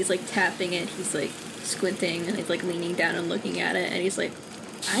machine and he's like tapping it. He's like squinting and he's like leaning down and looking at it and he's like,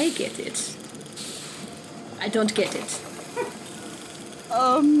 I get it. I don't get it.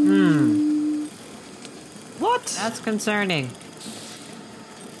 What? That's concerning.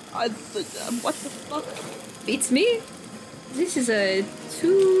 What the fuck? Beats me? This is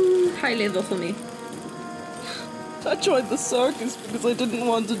too high level for me. I joined the circus because I didn't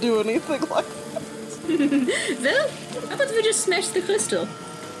want to do anything like that. Well, how about we just smash the crystal?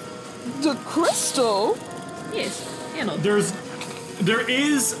 The crystal? Yes, ammo. There is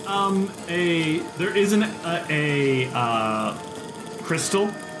a crystal,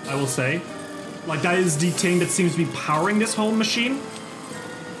 I will say. Like, that is the thing that seems to be powering this whole machine.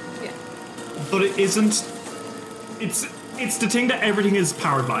 Yeah. But it isn't. It's the thing that everything is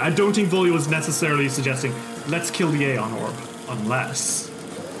powered by. I don't think Volio was necessarily suggesting, let's kill the Aeon Orb. Unless.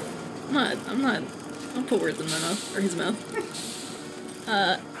 I'm not. Don't put words in my mouth, or his mouth.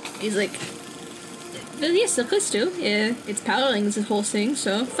 He's like, well, yes, the crystal, it's powering this whole thing,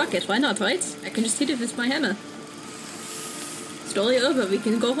 so fuck it, why not, right? I can just hit it with my hammer. Story over, we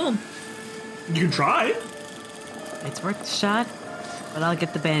can go home. You can try. It's worth a shot, but I'll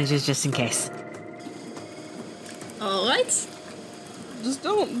get the bandages just in case. Alright. Just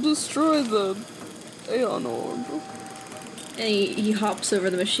don't destroy the Aeon Orb. And he hops over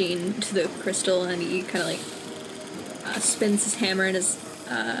the machine to the crystal and he kind of like spins his hammer in his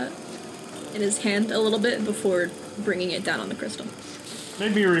hand a little bit before bringing it down on the crystal.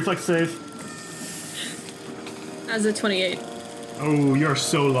 Make me a reflex save. As a 28. Oh, you're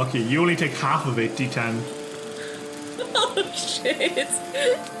so lucky. You only take half of it, D10. Oh shit.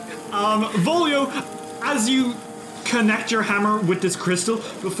 Volio, as you connect your hammer with this crystal,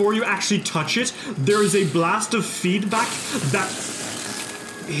 before you actually touch it, there is a blast of feedback that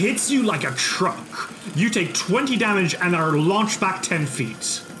hits you like a truck. You take 20 damage and are launched back 10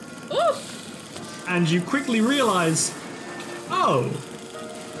 feet. Oh! And you quickly realize, oh,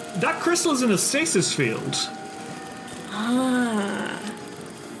 that crystal is in a stasis field. Ah.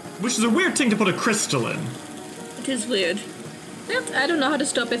 Which is a weird thing to put a crystal in. It is weird. Well, I don't know how to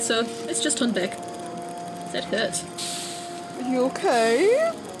stop it, so let's just turn back. That hurt. Are you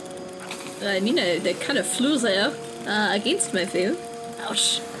okay? I mean, they kind of flew there against my view.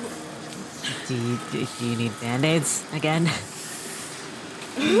 Ouch. Do you need band-aids again?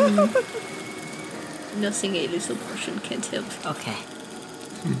 Nothing a little potion can't help. Okay.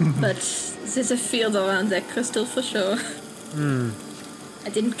 But there's a field around that crystal for sure. I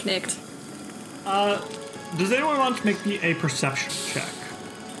didn't connect. Does anyone want to make me a perception check?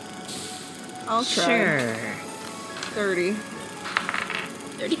 I'll try. Sure. 30.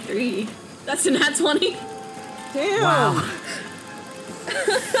 33. That's a nat 20. Damn. Wow.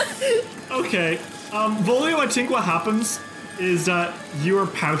 Okay. Volio, I think what happens is that you are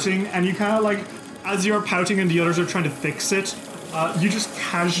pouting, and you kind of like, as you're pouting and the others are trying to fix it, you just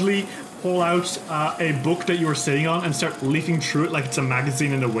casually pull out a book that you were sitting on and start leafing through it like it's a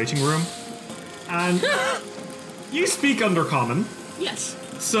magazine in a waiting room. And you speak Undercommon. Yes.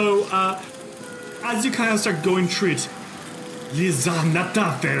 So, as you kind of start going through it,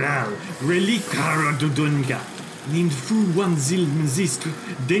 Lizanata Feral, Relicaro Dudunga, Ninfu Wanzil Mzistu,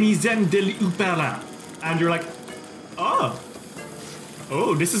 Denizen del Upara. And you're like, oh,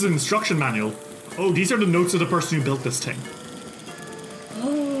 this is an instruction manual. Oh, these are the notes of the person who built this thing.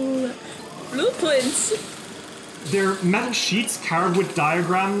 Oh, blueprints. They're metal sheets carved with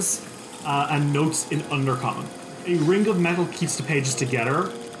diagrams and notes in Undercommon. A ring of metal keeps the pages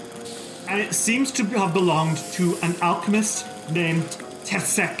together, and it seems to have belonged to an alchemist named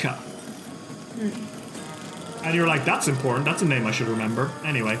Teseka. And you're like, that's important, that's a name I should remember.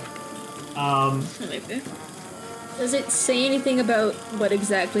 Anyway. Does it say anything about what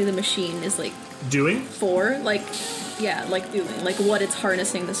exactly the machine is like Doing? for? Like, yeah, like doing, like what it's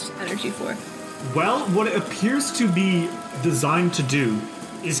harnessing this energy for. Well, what it appears to be designed to do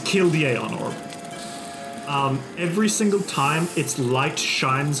is kill the Aeon Orb. Every single time its light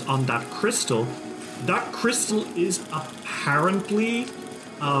shines on that crystal is apparently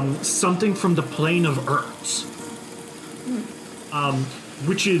something from the plane of Earth.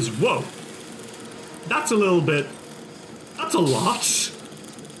 Which is, whoa. That's a little bit... That's a lot.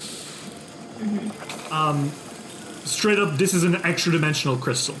 Straight up, this is an extra-dimensional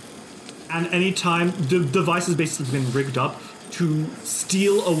crystal. And anytime, the device has basically been rigged up to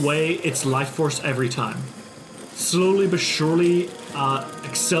steal away its life force every time. Slowly but surely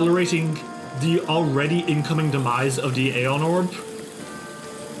accelerating the already incoming demise of the Aeon Orb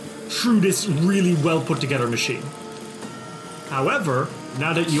through this really well put together machine. However,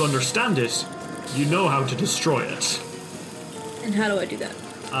 now that you understand it, you know how to destroy it. And how do I do that?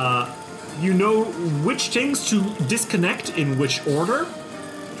 You know which things to disconnect in which order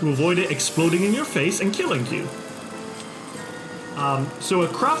to avoid it exploding in your face and killing you. So a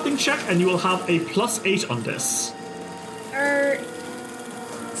crafting check, and you will have a +8 on this.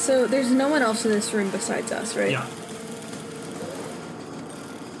 So there's no one else in this room besides us, right? Yeah.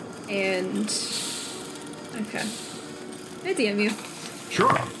 And... okay. I DM you.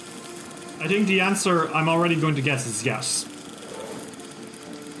 Sure. I think the answer I'm already going to guess is yes.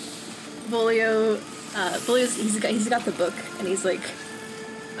 Volio's he's got the book, and he's like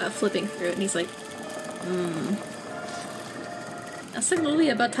flipping through it, and he's like, that's not really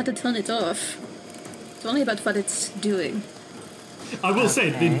about how to turn it off. It's only about what it's doing. I will say,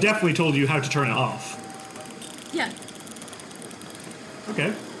 they definitely told you how to turn it off. Yeah.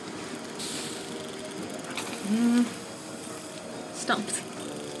 Okay. Stumped.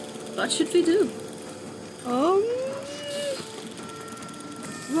 What should we do?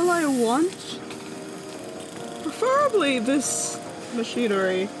 Well, I want... preferably this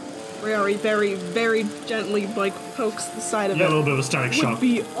machinery, where he very, very gently, like, pokes the side of Yeah, it. a little bit of a static would shock.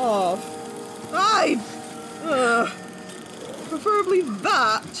 be off. Preferably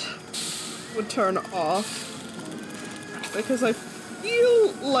that would turn off. Because I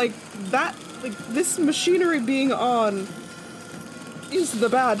feel like that, like, this machinery being on is the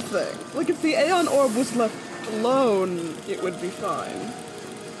bad thing. Like, if the Aeon Orb was left alone, it would be fine.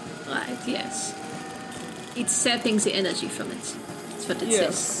 Right, yes. It's sapping the energy from it. That's what it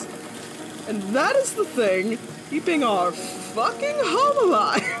says. And that is the thing keeping our fucking home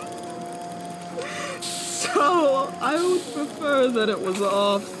alive. So I would prefer that it was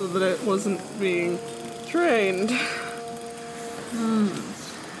off so that it wasn't being trained.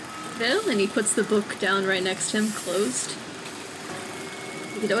 Well, and he puts the book down right next to him, closed.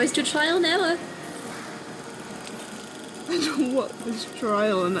 You could always do trial and error. And what is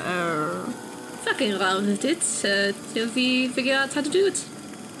trial and error? Fucking around with it till we figure out how to do it.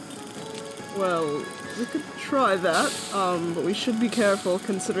 Well, we could try that, but we should be careful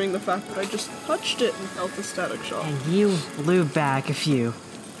considering the fact that I just touched it and felt a static shock. And you blew back a few.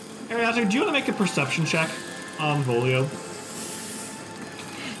 Ariato, do you want to make a perception check on Volio?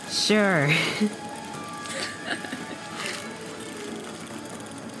 Sure.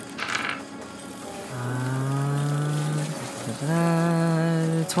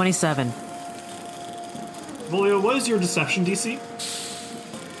 27. Volio, what is your deception DC?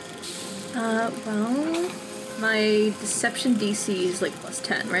 Well, my deception DC is like plus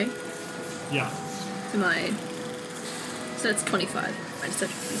 10, right? Yeah. So that's 25, my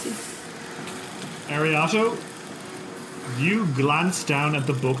deception DC. Ariato, you glance down at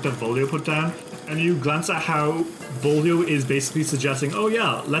the book that Volio put down, and you glance at how Volio is basically suggesting, oh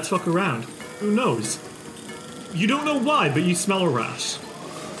yeah, let's fuck around. Who knows? You don't know why, but you smell a rat.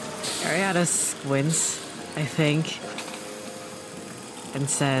 Ariana squints, I think, and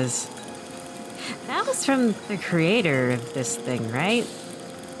says, that was from the creator of this thing, right?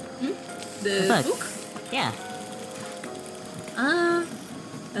 The book? Yeah.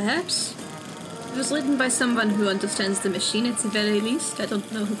 Perhaps. It was written by someone who understands the machine at the very least. I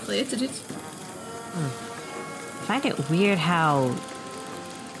don't know who created it. I find it weird how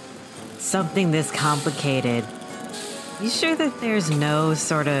something this complicated. You sure that there's no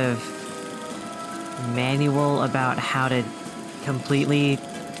sort of manual about how to completely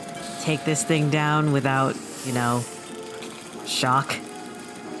take this thing down without, shock?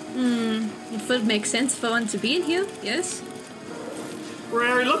 It would make sense for one to be in here, yes?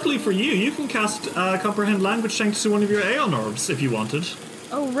 Rary, luckily for you, you can cast Comprehend Language thanks to one of your Aeon Orbs if you wanted.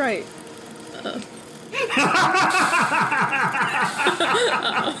 Oh, right.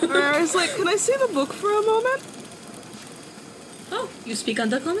 I was like, can I see the book for a moment? Oh, you speak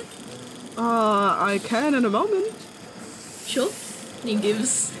Undercommon? I can in a moment. Sure. He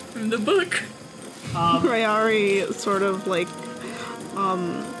gives him the book. Rayari sort of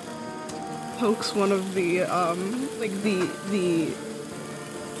pokes one of the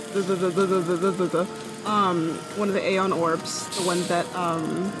one of the Aeon orbs, the one that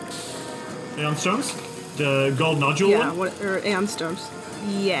Aeon Stones? The gold nodule one? or Aeon stones.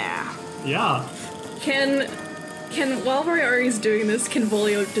 Yeah. Yeah. Can while Rayari's doing this, can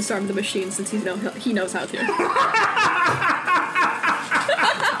Volio disarm the machine since he knows how to?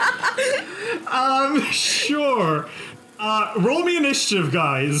 Sure. Roll me initiative,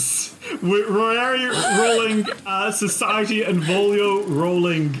 guys. With Royari rolling society and Volio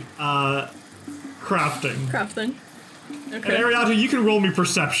rolling crafting. Crafting. And Okay. Ariato, you can roll me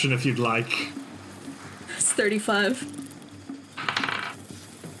perception if you'd like. It's 35.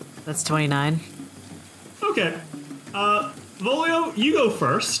 That's 29. Okay. Volio, you go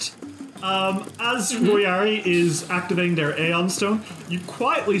first. As Royari is activating their Aeon Stone, you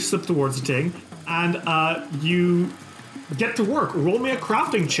quietly slip towards the thing, and you get to work. Roll me a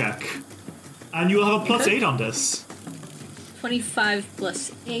crafting check, and you'll have a plus 8 on this. 25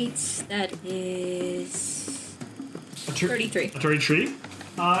 plus 8, that is 33. A 33.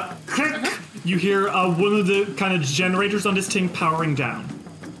 Click! You hear one of the kind of generators on this thing powering down.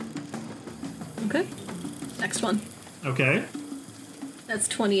 Okay. Next one. Okay. That's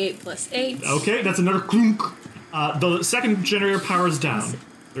 28 plus 8. Okay, that's another clunk. The second generator powers down.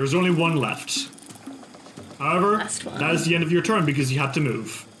 There's only one left. However, Last one. that is the end of your turn because you had to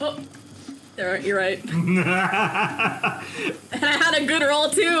move. Oh, there, you're right. And I had a good roll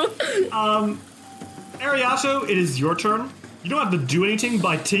too. Ariato, it is your turn. You don't have to do anything, but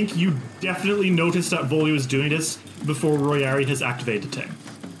I think you definitely noticed that Volio is doing this before Royari has activated the thing.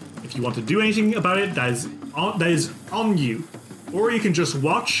 If you want to do anything about it, that is on you. Or you can just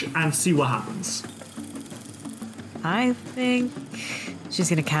watch and see what happens. I think she's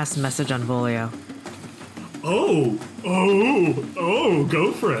gonna cast a message on Volio. Oh,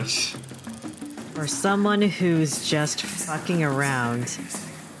 go for it. For someone who's just fucking around,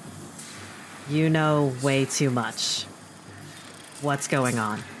 you know way too much. What's going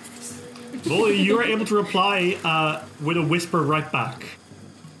on? Volio, you are able to reply with a whisper right back.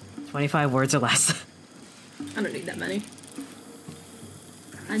 25 words or less. I don't need that many.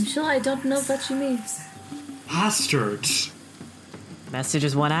 I'm sure I don't know what you mean. Bastard. Message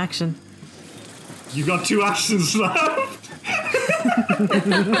is one action. You got 2 actions left.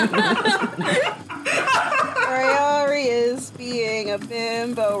 Rayari is being a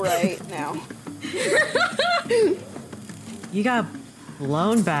bimbo right now. You got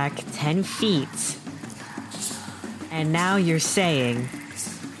blown back 10 feet. And now you're saying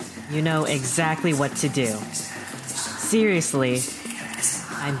you know exactly what to do. seriously,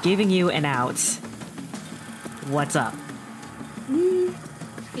 I'm giving you an out. What's up?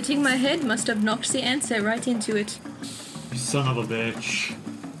 Hitting my head must have knocked the answer right into it. You son of a bitch.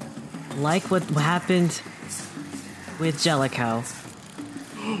 Like what happened with Jellicoe.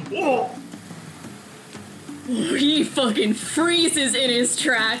 Whoa! He fucking freezes in his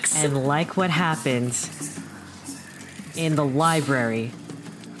tracks. And like what happened in the library.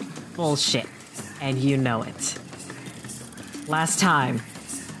 Bullshit. And you know it. Last time.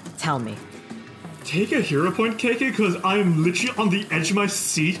 Tell me. Take a hero point, KK, because I am literally on the edge of my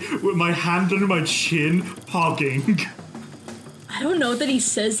seat with my hand under my chin, hogging. I don't know that he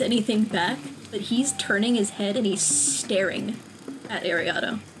says anything back, but he's turning his head and he's staring at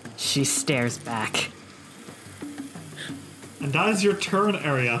Ariado. She stares back. And that is your turn,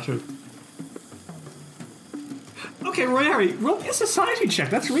 Ariado. Okay, Royari, roll me a society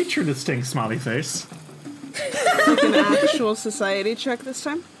check. Let's read through this thing, smiley face. Like an actual society check this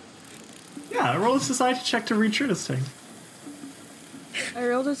time? Yeah, roll a society check to read through this thing. I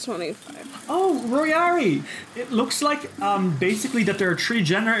rolled a 25. Oh, Royari! It looks like, basically that there are 3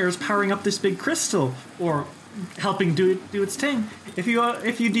 generators powering up this big crystal, or helping do its thing. If you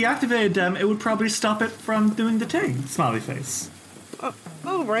deactivated them, it would probably stop it from doing the thing. Smiley face.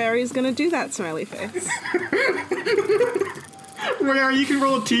 Oh, Royari's gonna do that, smiley face. Royari, you can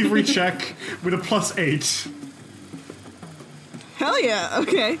roll a thievery check with a +8. Hell yeah,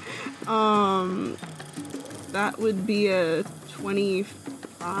 okay. That would be a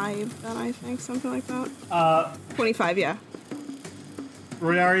 25 then, I think, something like that. 25, yeah.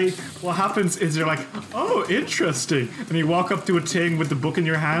 Royari, what happens is you're like, oh, interesting. And you walk up to a thing with the book in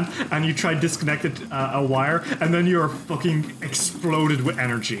your hand, and you try to disconnect it, a wire, and then you're fucking exploded with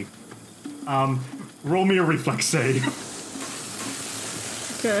energy. Roll me a reflex save.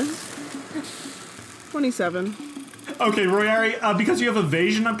 Okay. 27. Okay, Royari, because you have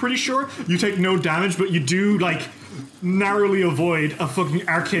evasion, I'm pretty sure, you take no damage, but you do, like, narrowly avoid a fucking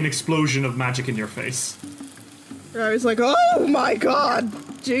arcane explosion of magic in your face. Royari's like, oh my god!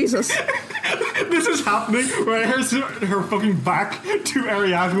 Jesus. This is happening right here's her fucking back to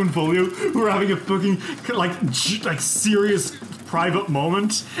Ariado and Volio, who are having a fucking, like serious private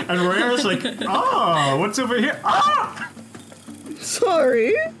moment, and Royari's like, oh, what's over here? Ah!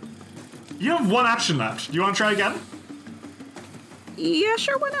 Sorry. You have 1 action left. Do you want to try again? Yeah,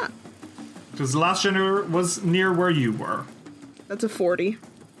 sure, why not? Because the last generator was near where you were. That's a 40.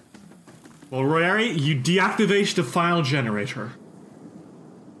 Well, Royari, you deactivate the final generator.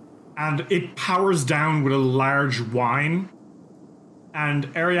 And it powers down with a large whine.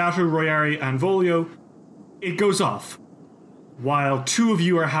 And Ariado, Royari, and Volio, it goes off. While 2 of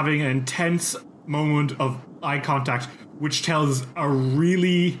you are having an intense moment of eye contact, which tells a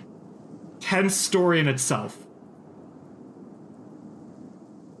really tense story in itself.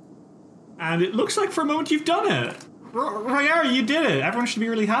 And it looks like for a moment you've done it. Royari, you did it. Everyone should be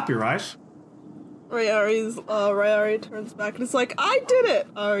really happy, right? Royari turns back and is like, I did it!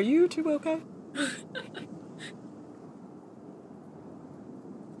 Are you two okay?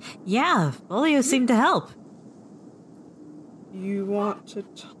 Yeah, Volio seemed to help. You want to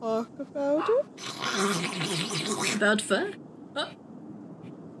talk about it? About fur?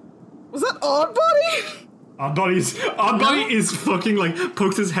 Was that Oddbody? Oddbody is fucking, like,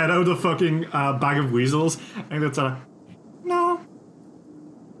 pokes his head out of the fucking bag of weasels, and it's no.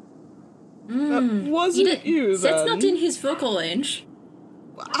 That wasn't you, then. That's not in his vocal range.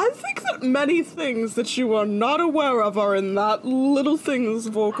 I think that many things that you are not aware of are in that little thing's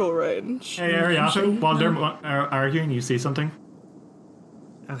vocal range. Hey, Ariado, while they're arguing, you see something?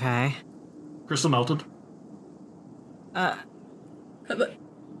 Okay. Crystal melted. But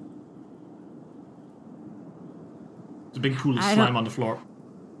It's a big pool of slime on the floor.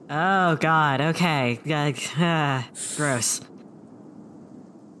 Oh god, okay. Gross.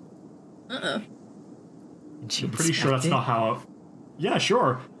 uh-oh. I'm pretty sure that's not how... Yeah,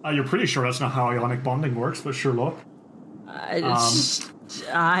 sure. You're pretty sure that's not how ionic bonding works, but sure, look.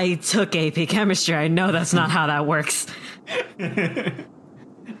 I took AP Chemistry. I know that's not how that works. Do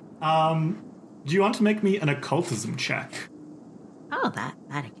you want to make me an occultism check? Oh, that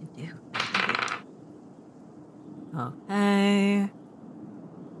I can do. Okay.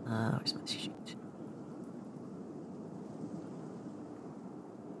 Where's my sheet?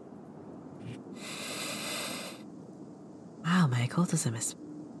 Wow, my occultism is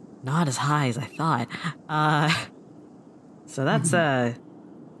not as high as I thought. So that's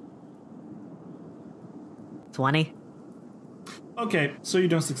 20. Okay, so you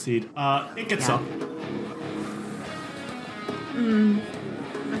don't succeed. It gets up.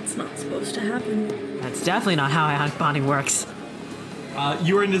 That's That's not supposed to happen. That's definitely not how ionic bonding works.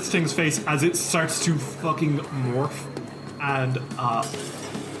 You are in this thing's face as it starts to fucking morph, and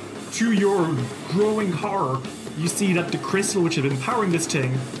to your growing horror, you see that the crystal which had been powering this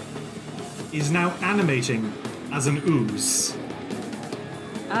thing is now animating as an ooze.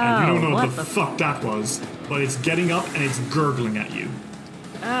 And you don't know what the fuck that was, but it's getting up and it's gurgling at you.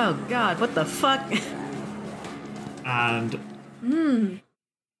 Oh god, what the fuck? And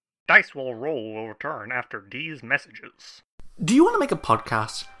Dice will roll will return after these messages. Do you want to make a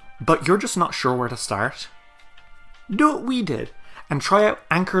podcast, but you're just not sure where to start? Do what we did and try out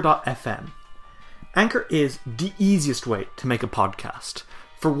Anchor.fm. Anchor is the easiest way to make a podcast.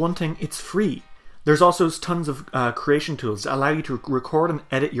 For one thing, it's free. There's also tons of creation tools that allow you to record and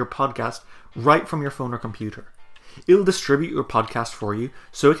edit your podcast right from your phone or computer. It'll distribute your podcast for you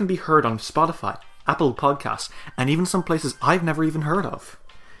so it can be heard on Spotify, Apple Podcasts, and even some places I've never even heard of.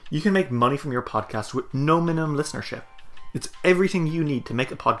 You can make money from your podcast with no minimum listenership. It's everything you need to make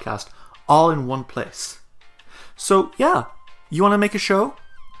a podcast all in one place. So yeah, you want to make a show?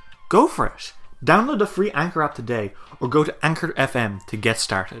 Go for it. Download the free Anchor app today or go to Anchor.fm to get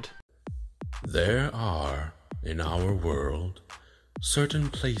started. There are, in our world, certain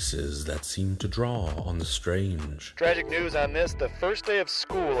places that seem to draw on the strange. Tragic news on this, the first day of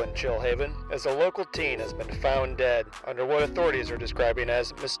school in Chillhaven, as a local teen has been found dead under what authorities are describing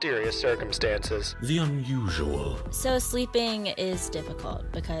as mysterious circumstances. The unusual. So sleeping is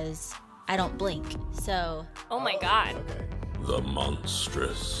difficult because I don't blink, so... Oh my god. Okay. The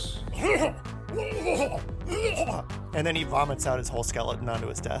monstrous. And then he vomits out his whole skeleton onto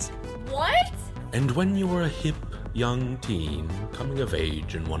his desk. What? And when you are a hip young teen coming of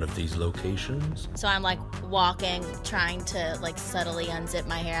age in one of these locations... So I'm like walking, trying to like subtly unzip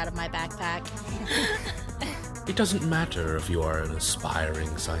my hair out of my backpack. It doesn't matter if you are an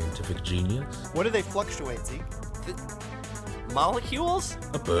aspiring scientific genius. What do they fluctuate, Zeke? Molecules?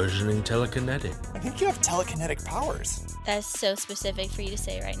 A burgeoning telekinetic. I think you have telekinetic powers. That's so specific for you to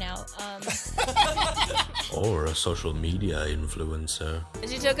say right now. Or a social media influencer. And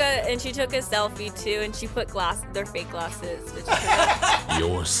she took a selfie too, and she put their fake glasses.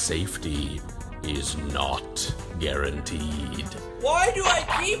 Your safety is not guaranteed. Why do I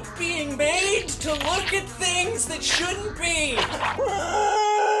keep being made to look at things that shouldn't be?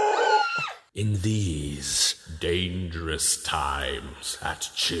 In these dangerous times at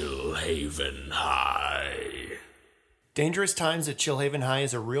Chillhaven High. Dangerous Times at Chillhaven High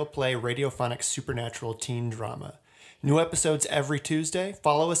is a real play radiophonic supernatural teen drama. New episodes every Tuesday.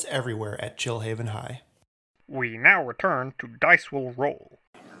 Follow us everywhere at Chillhaven High. We now return to Dice Will Roll.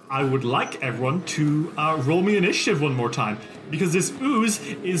 I would like everyone to roll me initiative one more time, because this ooze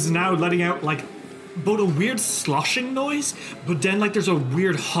is now letting out like both a weird sloshing noise, but then like there's a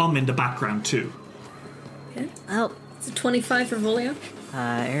weird hum in the background too. Okay. Oh, it's a 25 for Volio.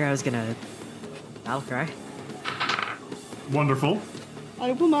 Arrow's gonna battle cry. Wonderful.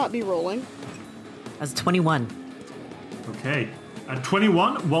 I will not be rolling. That's 21. Okay. At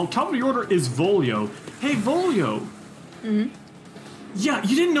 21, well, top of the order is Volio. Hey, Volio. Mm-hmm. Yeah,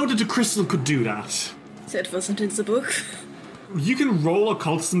 you didn't know that the crystal could do that. It wasn't in the book. You can roll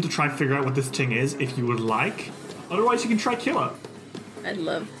occultism to try and figure out what this thing is if you would like. Otherwise, you can try kill it. I'd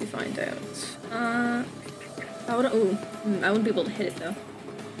love to find out. I wouldn't be able to hit it though.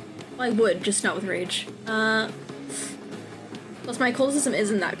 Well, I would, just not with rage. Plus my occultism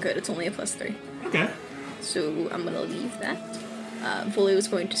isn't that good, it's only a +3. Okay. So I'm gonna leave that. Volio is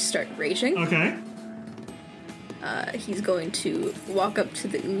going to start raging. Okay. He's going to walk up to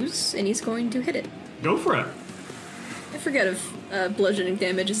the ooze, and he's going to hit it. Go for it. I forget if bludgeoning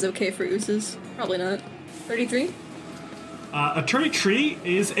damage is okay for oozes. Probably not. 33? A 33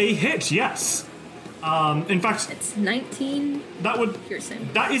 is a hit, yes. In fact... It's 19 piercing.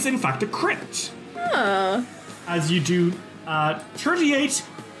 That is in fact a crit. Oh. As you do 38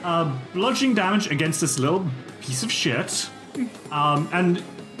 bludgeoning damage against this little piece of shit. And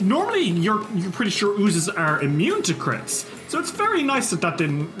normally you're pretty sure oozes are immune to crits, so it's very nice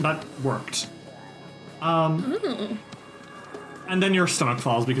that worked. And then your stomach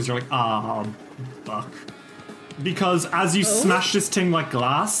falls because you're like, fuck. Because as you smash this thing like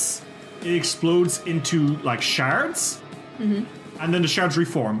glass, it explodes into like shards, and then the shards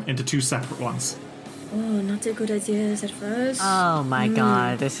reform into two separate ones. Oh, not a good idea at first. Oh my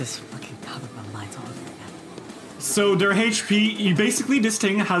god, this is fucking covered my mind all over again. So their HP, basically this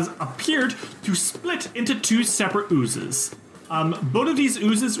thing has appeared to split into two separate oozes. Both of these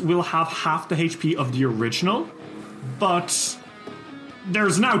oozes will have half the HP of the original, but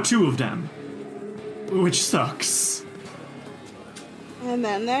there's now two of them, which sucks. And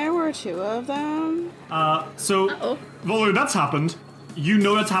then there were 2 of them. So, Volio, that's happened. You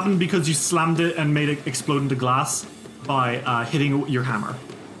know that's happened because you slammed it and made it explode into glass by hitting your hammer.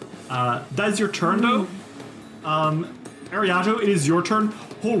 That is your turn, though. Ariato, it is your turn.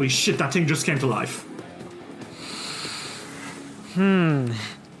 Holy shit, that thing just came to life.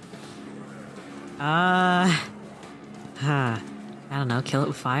 I don't know, kill it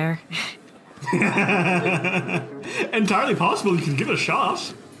with fire? Entirely possible, you can give it a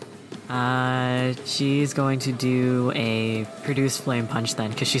shot. She's going to do a produce flame punch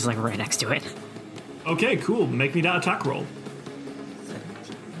then, because she's like right next to it. Okay, cool. Make me that attack roll.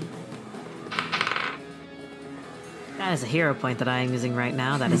 That is a hero point that I am using right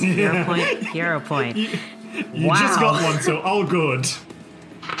now. That is a hero point. Hero point. You wow. just got one, so all good.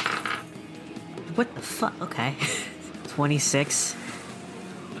 What the fuck? Okay. 26.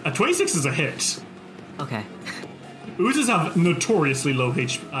 A 26 is a hit. Okay. Oozes have notoriously low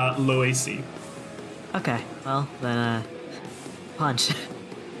AC. Okay, well, then, punch.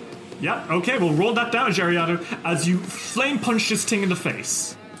 Yeah, okay, we'll roll that damage, Ariato, as you flame punch this thing in the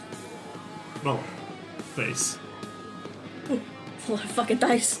face. Well, face. A lot of fucking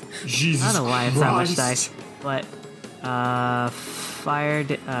dice. Jesus I don't know why it's Christ. that much dice, but, fired,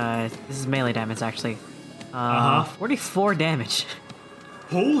 this is melee damage, actually. 44 damage.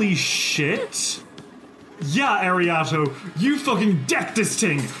 Holy shit! Yeah, Ariato, you fucking deck this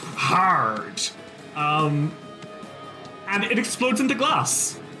thing hard! And it explodes into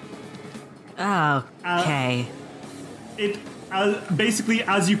glass. Okay. Basically,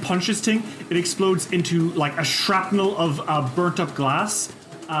 as you punch this thing, it explodes into like a shrapnel of burnt up glass,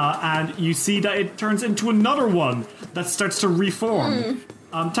 and you see that it turns into another one that starts to reform.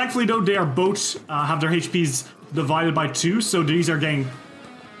 Thankfully, though, they are both have their HPs divided by 2, so these are getting.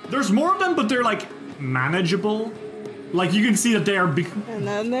 There's more of them, but they're like manageable. Like you can see that they are. And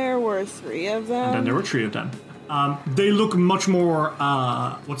then there were 3 of them. And then there were 3 of them. They look much more.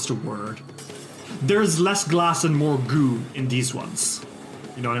 What's the word? There's less glass and more goo in these ones.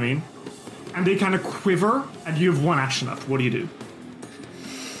 You know what I mean? And they kind of quiver, and you have 1 action left. What do you do?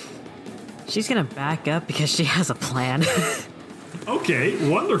 She's gonna back up because she has a plan. Okay,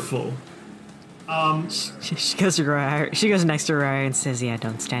 wonderful. She goes to Raya. She goes next to Raya and says, "Yeah,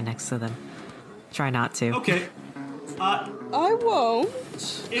 don't stand next to them. Try not to." Okay. I won't.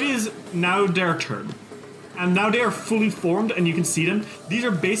 It is now their turn, and now they are fully formed, and you can see them. These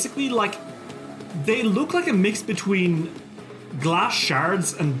are basically like they look like a mix between glass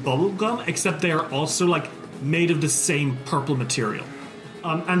shards and bubblegum, except they are also like made of the same purple material,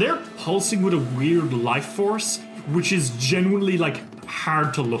 and they're pulsing with a weird life force, which is genuinely like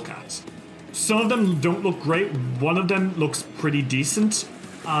hard to look at. Some of them don't look great. One of them looks pretty decent.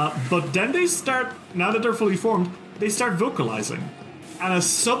 But then they start, now that they're fully formed, they start vocalizing. And a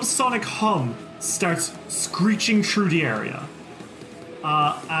subsonic hum starts screeching through the area.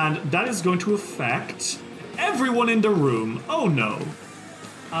 And that is going to affect everyone in the room. Oh no.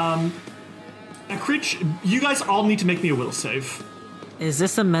 Critch, you guys all need to make me a will save. Is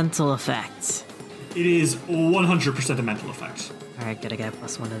this a mental effect? It is 100% a mental effect. Alright, gotta get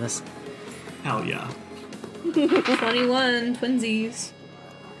 +1 to this. Hell yeah. 21, twinsies.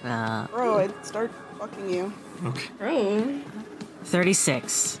 Bro, I'd start fucking you. Okay. Bro.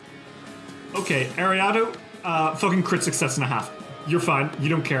 36. Okay, Ariato, fucking crit success and a half. You're fine. You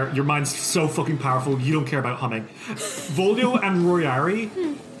don't care. Your mind's so fucking powerful. You don't care about humming. Volio and Royari,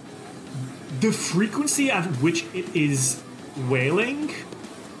 the frequency at which it is wailing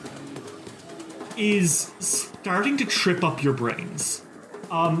is starting to trip up your brains.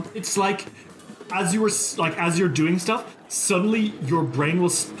 It's like as you're doing stuff, suddenly your brain will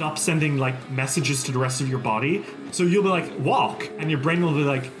stop sending like messages to the rest of your body. So you'll be like, walk, and your brain will be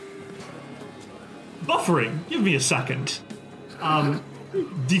like, buffering, give me a second.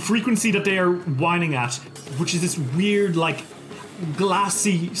 The frequency that they are whining at, which is this weird, like,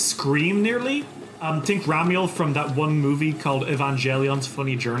 glassy scream nearly. Think Ramiel from that one movie called Evangelion's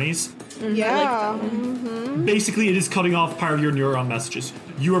Funny Journeys. Yeah. Basically, it is cutting off part of your neuron messages.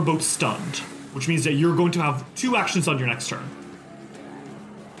 You are both stunned, which means that you're going to have 2 actions on your next turn.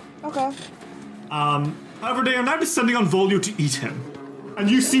 Okay. However, they are now descending on Volio to eat him.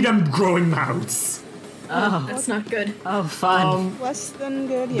 And you see them growing mouths. Oh. That's not good. Oh, fun. Less than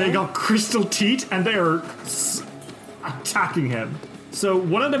good, yeah. They got crystal teeth, and they are attacking him. So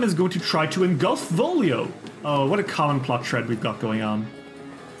one of them is going to try to engulf Volio. Oh, what a common plot thread we've got going on.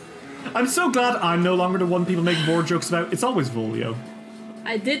 I'm so glad I'm no longer the one people make board jokes about. It's always Volio.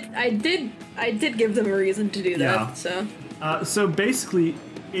 I did give them a reason to do that, so. So basically,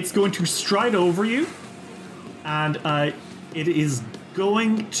 it's going to stride over you, and it is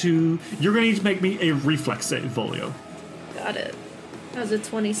going to need to make me a reflex save, Volio. Got it. How's it,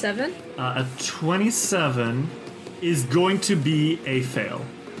 27? A 27 is going to be a fail.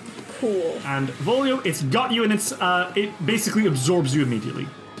 Cool. And Volio, it's got you, and it basically absorbs you immediately.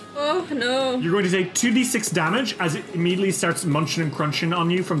 Oh, no. You're going to take 2d6 damage as it immediately starts munching and crunching on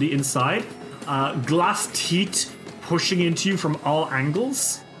you from the inside. Glass teeth pushing into you from all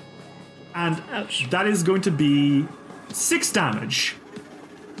angles. And ouch. That is going to be 6 damage.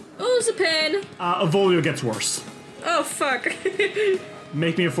 Oh, it's a pain. Volio gets worse. Oh, fuck.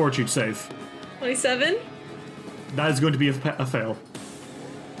 Make me a fortitude save. 27? That is going to be a fail.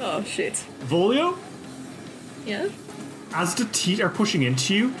 Oh, shit. Volio? Yeah? As the teeth are pushing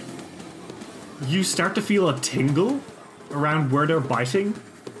into you, you start to feel a tingle around where they're biting,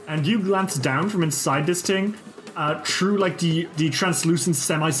 and you glance down from inside this thing, through like the translucent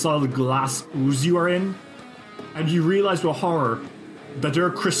semi-solid glass ooze you are in, and you realize with horror that there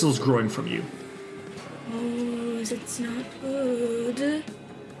are crystals growing from you. Oh, it's not good.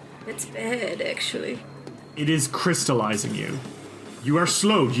 It's bad, actually. It is crystallizing you. You are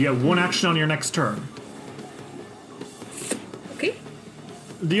slowed. You get 1 action on your next turn. Okay.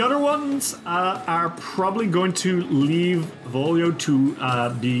 The other ones are probably going to leave Volio to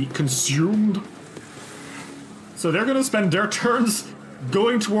be consumed. So they're going to spend their turns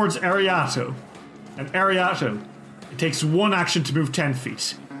going towards Ariato. And Ariato, it takes 1 action to move 10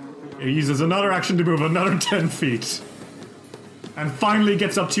 feet. It uses another action to move another 10 feet. And finally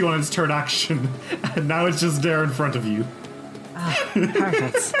gets up to you on its third action. And now it's just there in front of you.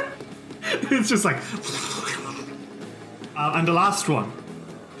 Perfect. It's just like... and the last one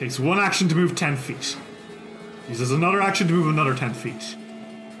takes 1 action to move 10 feet. Uses another action to move another 10 feet.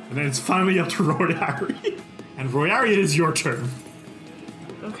 And then it's finally up to Royari. And Royari, it is your turn.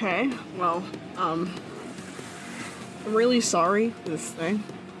 Okay, well, I'm really sorry for this thing.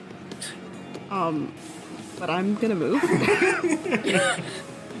 But I'm gonna move.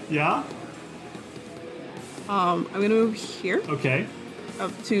 Yeah? I'm gonna move here. Okay.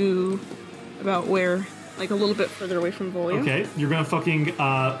 Up to about where, like a little bit further away from Volio. Okay, you're gonna fucking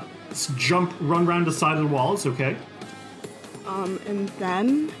run around the side of the walls, okay? And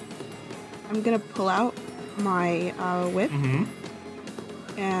then I'm gonna pull out my whip. Mm-hmm.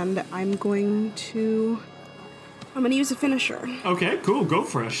 And I'm gonna use a finisher. Okay, cool, go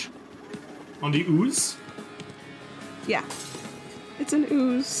for it. On the ooze? Yeah. It's an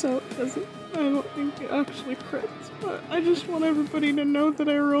ooze, so it doesn't... I don't think it actually crits, but I just want everybody to know that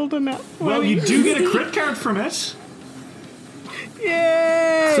I rolled a nat 20. Well, you do get a crit card from it.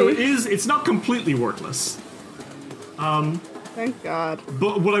 Yay! So it's not completely worthless. Thank God.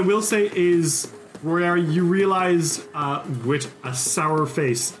 But what I will say is, Royari, you realize with a sour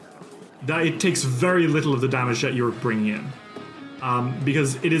face that it takes very little of the damage that you're bringing in.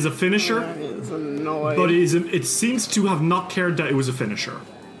 Because it is a finisher, It's annoying. but it seems to have not cared that it was a finisher.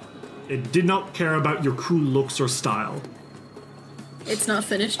 It did not care about your cool looks or style. It's not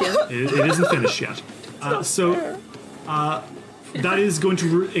finished yet. It isn't finished yet. That is going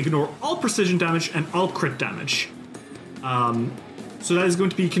to ignore all precision damage and all crit damage. So that is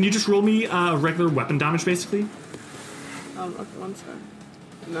going to be... Can you just roll me regular weapon damage, basically? Okay, 1 sec.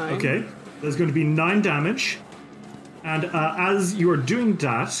 9. Okay. That's going to be 9 damage. And as you are doing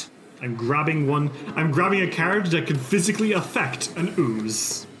that, I'm grabbing a card that can physically affect an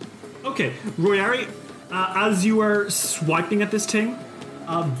ooze. Okay, Royari, as you are swiping at this thing,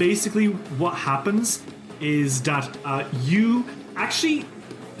 basically what happens is that you actually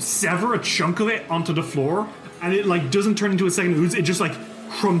sever a chunk of it onto the floor, and it like doesn't turn into a second ooze, it just like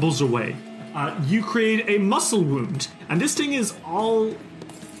crumbles away. You create a muscle wound, and this thing is all...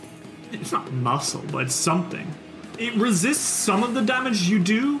 It's not muscle, but it's something. It resists some of the damage you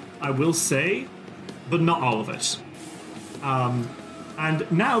do, I will say, but not all of it. And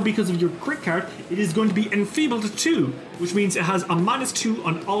now, because of your crit card, it is going to be enfeebled to 2, which means it has a -2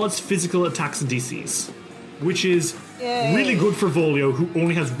 on all its physical attacks and DCs, which is really good for Volio, who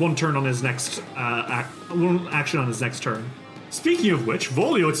only has 1 turn on his next 1 action on his next turn. Speaking of which,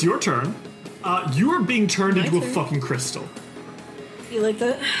 Volio, it's your turn. You are being turned into a fucking crystal. You like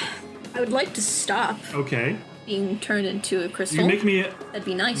that? I would like to stop. Okay. Being turned into a crystal. You make me. That'd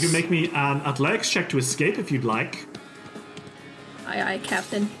be nice. You can make me an athletics check to escape if you'd like. Aye, aye,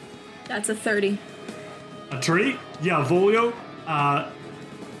 Captain. That's a 30. A 30? Yeah, Volio.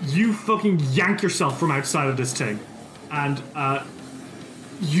 You fucking yank yourself from outside of this thing, and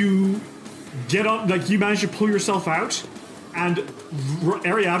you get up. Like you manage to pull yourself out, and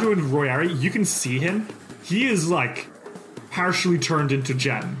Ariato and Royari, you can see him. He is like partially turned into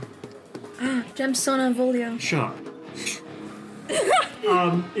Gem. Gem Sona Volio. Shut up.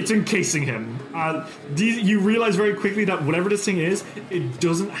 It's encasing him. You realize very quickly that whatever this thing is, it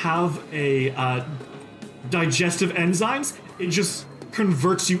doesn't have a digestive enzymes. It just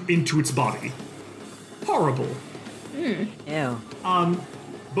converts you into its body. Horrible. Ew.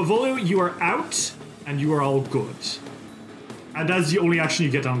 Bavolio, you are out, and you are all good. And that's the only action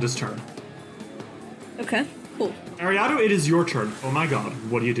you get on this turn. Okay, cool. Ariado, it is your turn. Oh my god,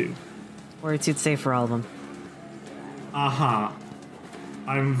 what do you do? Fortitude save for all of them.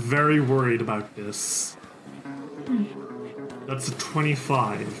 I'm very worried about this. That's a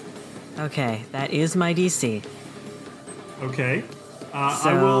 25. Okay, that is my DC. Okay. So-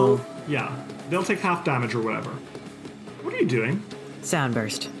 I will... Yeah, they'll take half damage or whatever. What are you doing?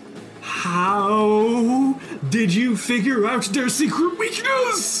 Soundburst. How did you figure out their secret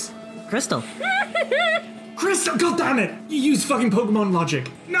weakness? Crystal. Crystal, goddammit! You use fucking Pokemon logic.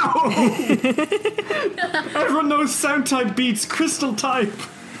 No! Everyone knows sound type beats crystal type.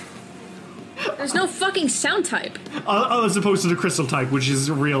 There's no fucking sound type. As opposed to the crystal type, which is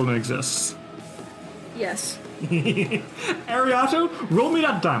real and exists. Yes. Ariato, roll me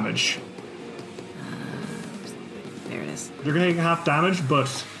that damage. There it is. You're gonna take half damage,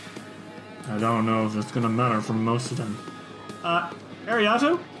 but I don't know if it's gonna matter for most of them.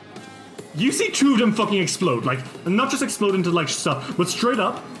 Ariato, you see two of them fucking explode. Like, not just explode into, like, stuff, but straight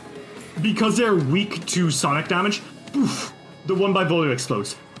up, because they're weak to sonic damage, poof, the one by Volio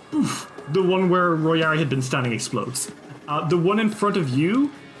explodes. Poof, the one where Royari had been standing explodes. The one in front of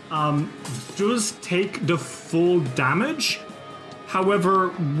you does take the full damage. However,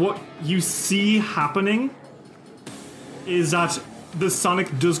 what you see happening is that the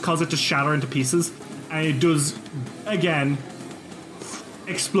sonic does cause it to shatter into pieces, and it does, again,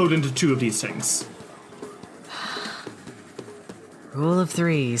 explode into two of these things. Rule of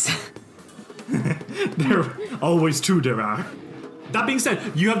threes. There are always two there are. That being said,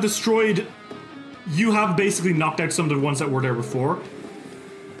 you have basically knocked out some of the ones that were there before.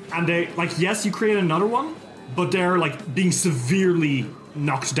 And they, like, yes, you create another one, but they're, like, being severely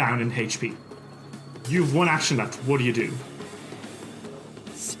knocked down in HP. You have one action left. What do you do?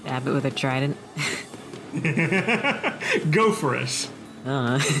 Stab it with a trident. Go for it.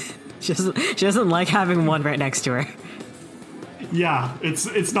 She doesn't like having one right next to her. Yeah,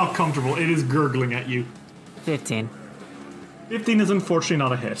 it's not comfortable. It is gurgling at you. 15. 15 is unfortunately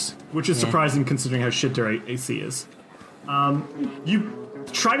not a hit, which is surprising considering how shit their AC is. You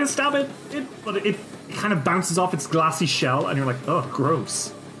try to stab it, but it kind of bounces off its glassy shell, and you're like, oh,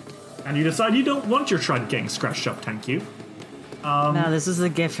 gross. And you decide you don't want your trident getting scratched up, thank you. No, this is a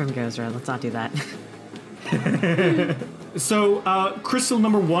gift from Gozra. Let's not do that. So, Crystal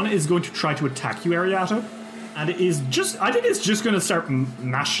number 1 is going to try to attack you, Ariato. And I think it's just going to start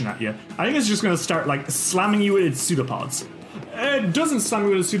mashing at you. I think it's just going to start, like, slamming you with its pseudopods. It doesn't slam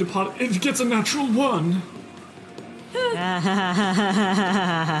you with a pseudopod, it gets a natural 1.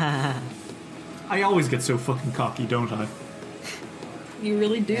 I always get so fucking cocky, don't I? You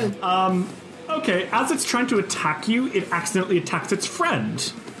really do. Okay, as it's trying to attack you, it accidentally attacks its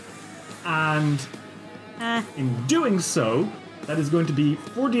friend. And in doing so, that is going to be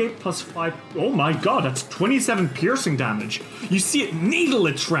 48 plus 5. Oh my god, that's 27 piercing damage. You see it needle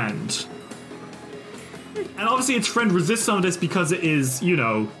its friend. And obviously its friend resists some of this because it is,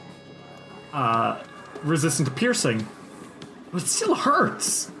 resistant to piercing. But it still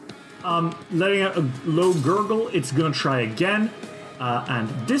hurts. Letting out a low gurgle, it's going to try again. And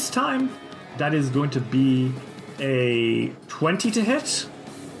this time, that is going to be a 20 to hit.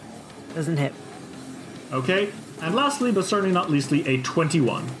 Doesn't hit. Okay. And lastly, but certainly not leastly, a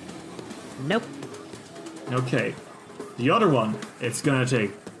 21. Nope. Okay. The other one, it's going to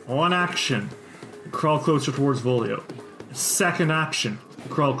take one action, crawl closer towards Volio. Second action,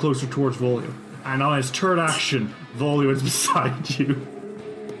 crawl closer towards Volio. And on its third action, Volio is beside you.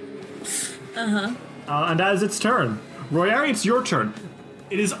 And that is its turn. Royari, it's your turn.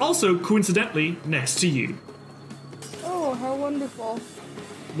 It is also, coincidentally, next to you. Oh, how wonderful.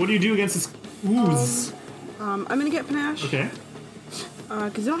 What do you do against this ooze? I'm gonna get Panache. Okay.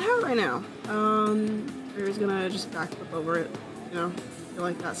 Because I don't have it right now. Barry's gonna just backflip over it. I feel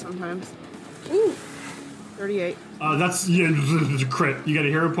like that sometimes. Ooh! 38. That's crit. You get a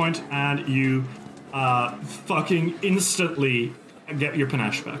hero point, and you fucking instantly get your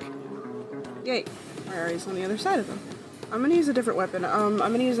Panache back. Yay. Barry's on the other side of them. I'm gonna use a different weapon. I'm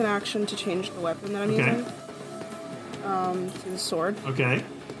gonna use an action to change the weapon that I'm using. To the sword. Okay.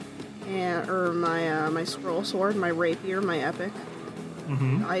 Or my scroll sword, my rapier, my epic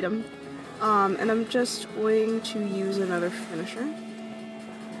item. And I'm just going to use another finisher.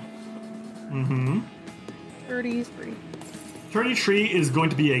 33. 33 is going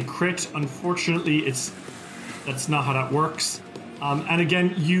to be a crit. Unfortunately, that's not how that works. And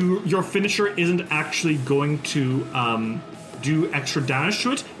again, your finisher isn't actually going to do extra damage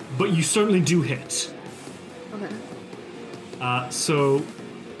to it, but you certainly do hit. Okay. So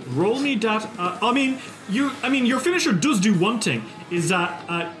roll me that. Your finisher does do one thing, is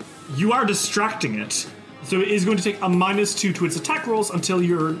that you are distracting it. So it is going to take a -2 to its attack rolls until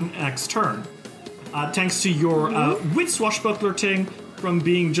your next turn. Thanks to your wit swashbuckler thing from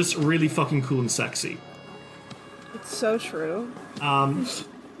being just really fucking cool and sexy. It's so true.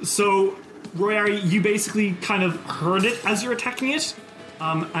 So, Royari, you basically kind of heard it as you're attacking it,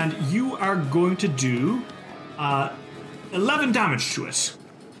 and you are going to do 11 damage to it.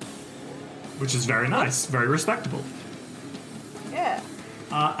 Which is very nice, very respectable. Yeah.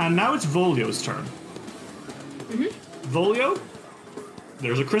 And now it's Volio's turn. Volio,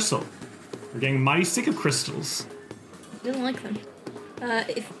 there's a crystal. We're getting mighty sick of crystals. Didn't like them.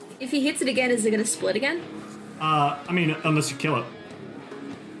 If he hits it again, is it gonna split again? Unless you kill it.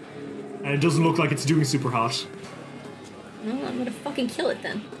 And it doesn't look like it's doing super hot. Well, I'm gonna fucking kill it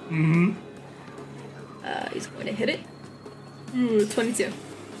then. He's going to hit it. Ooh, 22.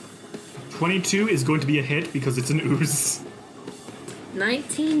 22 is going to be a hit because it's an ooze.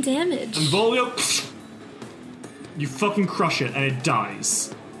 19 damage. And Volio, you fucking crush it and it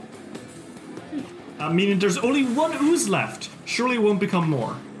dies. Meaning there's only one ooze left. Surely it won't become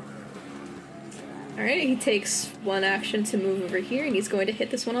more. Alright, he takes one action to move over here, and he's going to hit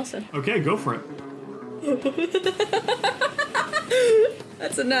this one also. Okay, go for it.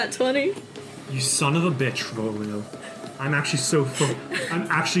 That's a nat 20. You son of a bitch, Volio. I'm actually so full.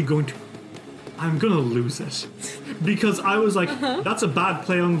 I'm gonna lose it. Because I was like, that's a bad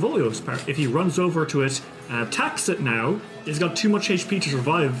play on Volio's part. If he runs over to it and attacks it now, he's got too much HP to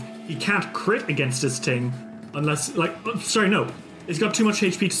survive. He can't crit against this thing unless, It's got too much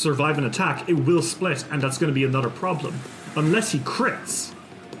HP to survive an attack. It will split, and that's going to be another problem. Unless he crits.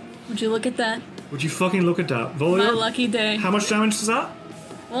 Would you look at that? Would you fucking look at that? Volio? My lucky day. How much damage is that?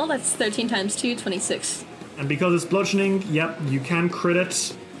 Well, that's 13 times 2, 26. And because it's bludgeoning, yep, you can crit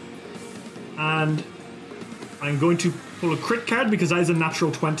it. And I'm going to pull a crit card because that is a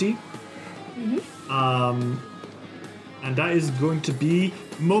natural 20. And that is going to be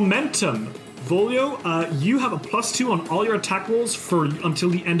Momentum. Volio, you have a +2 on all your attack rolls until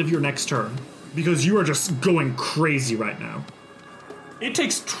the end of your next turn. Because you are just going crazy right now. It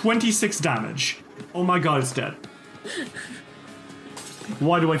takes 26 damage. Oh my god, it's dead.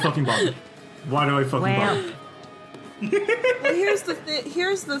 Why do I fucking bother? Why do I fucking bother? Well, here's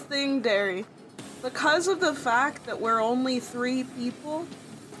the thing, Derry. Because of the fact that we're only 3 people,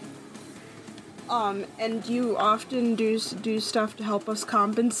 and you often do stuff to help us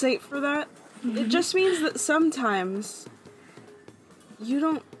compensate for that, it just means that sometimes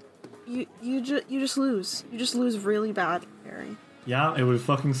you just lose. You just lose really bad, Derry. Yeah, it would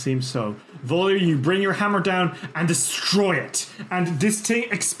fucking seem so. Volio, you bring your hammer down and destroy it. And this thing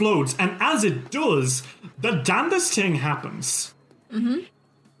explodes. And as it does, the damnedest thing happens.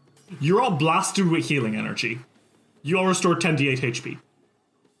 You're all blasted with healing energy. You all restore 10d8 HP.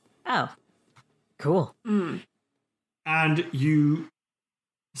 Oh. Cool. And you...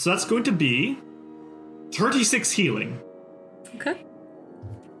 So that's going to be 36 healing. Okay.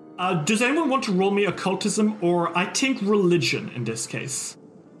 Does anyone want to roll me occultism or I think religion in this case?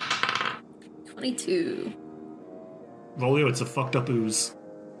 22. Volio, it's a fucked up ooze.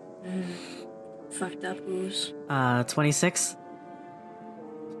 Fucked up ooze. 26.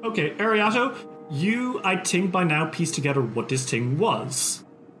 Okay, Ariato, you, I think, by now pieced together what this thing was.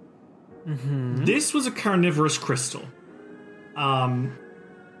 This was a carnivorous crystal.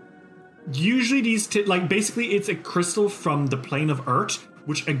 Usually these, basically it's a crystal from the plane of Earth,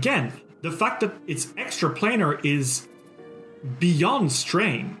 which again, the fact that it's extraplanar is beyond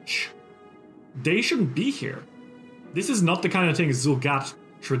strange. They shouldn't be here. This is not the kind of thing Zul'Gat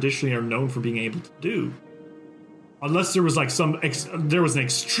traditionally are known for being able to do. Unless there was there was an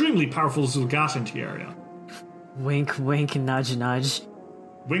extremely powerful Zul'Gat in the area. Wink, wink, nudge, nudge.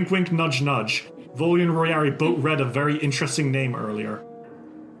 Wink, wink, nudge, nudge. Volio and Royari both read a very interesting name earlier.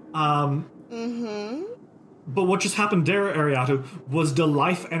 But what just happened there, Ariato, was the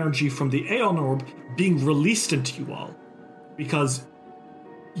life energy from the Aeon Orb being released into you all. Because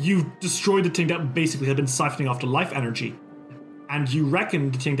you destroyed the thing that basically had been siphoning off the life energy. And you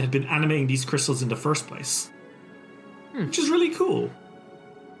reckoned the thing that had been animating these crystals in the first place. Which is really cool.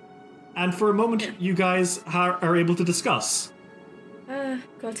 And for a moment, you guys are able to discuss.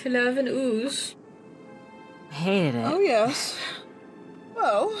 Got to love an ooze. Hated it. Oh, yes.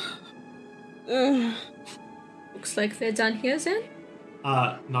 Well, Looks like they're done here, then?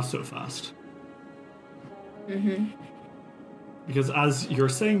 Not so fast. Mm-hmm. Because as you're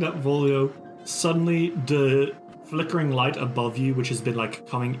saying that, Volio, suddenly the flickering light above you, which has been like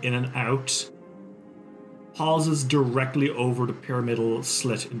coming in and out, pauses directly over the pyramidal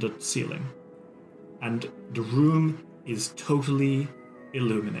slit in the ceiling. And the room is totally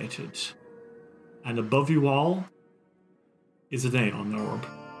illuminated. And above you all is a neon orb.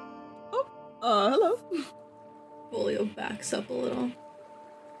 Hello. Volio backs up a little.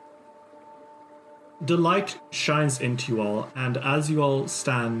 The light shines into you all, and as you all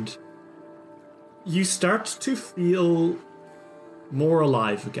stand, you start to feel more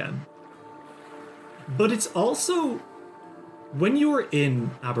alive again. But it's also, when you were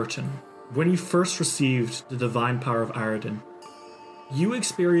in Aberton, when you first received the divine power of Aradin, you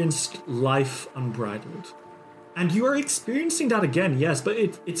experienced life unbridled. And you are experiencing that again, yes, but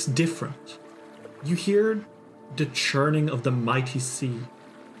it's different. You hear the churning of the mighty sea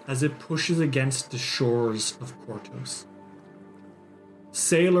as it pushes against the shores of Kortos.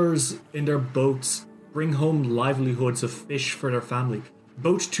 Sailors in their boats bring home livelihoods of fish for their family,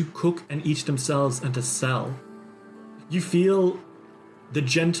 boats to cook and eat themselves and to sell. You feel the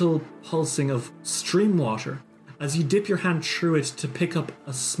gentle pulsing of stream water as you dip your hand through it to pick up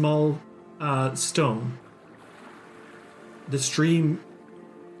a small stone. The stream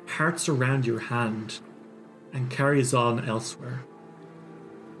parts around your hand and carries on elsewhere,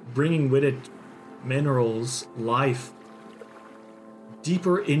 bringing with it minerals, life,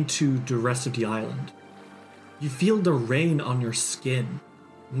 deeper into the rest of the island. You feel the rain on your skin,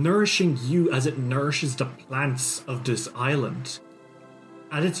 nourishing you as it nourishes the plants of this island.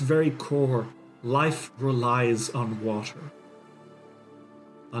 At its very core, life relies on water,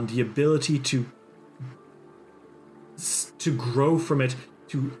 on the ability to grow from it,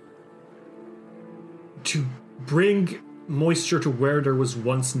 to bring moisture to where there was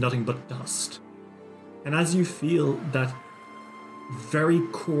once nothing but dust. And as you feel that very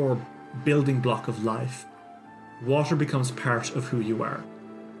core building block of life, water becomes part of who you are.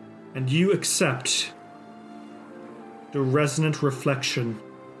 And you accept the resonant reflection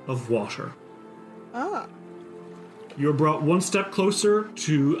of water. Ah. You're brought one step closer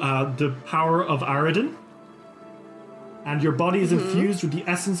to the power of Aradin, and your body is infused with the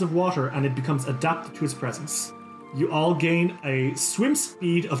essence of water, and it becomes adapted to its presence. You all gain a swim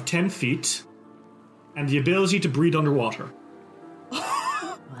speed of 10 feet, and the ability to breathe underwater.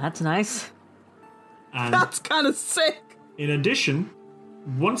 Well, that's nice. And that's kind of sick. In addition,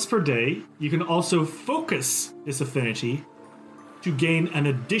 once per day, you can also focus this affinity to gain an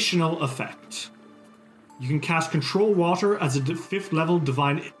additional effect. You can cast Control Water as a 5th level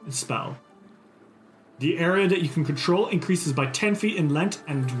divine spell. The area that you can control increases by 10 feet in length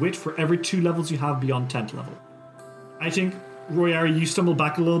and width for every 2 levels you have beyond 10th level. I think, Royari, you stumble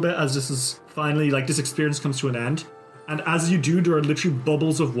back a little bit as this is finally, this experience comes to an end. And as you do, there are literally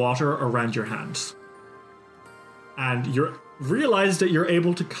bubbles of water around your hands. And you realize that you're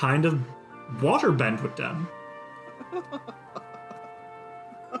able to kind of water bend with them.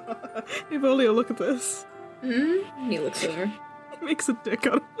 Hey, Volio, look at this. He looks over. He makes a dick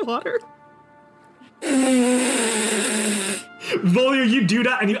out of water. Volio, you do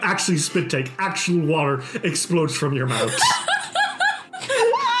that and you actually spit take. Actual water explodes from your mouth.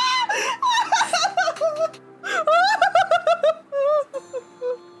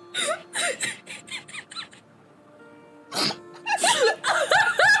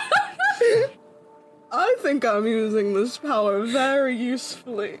 I think I'm using this power very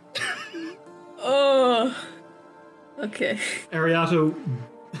usefully. Oh. Okay. Ariato,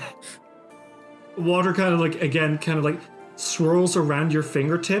 water kind of swirls around your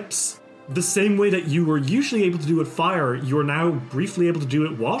fingertips. The same way that you were usually able to do with fire, you are now briefly able to do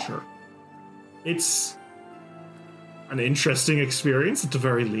with water. It's an interesting experience, at the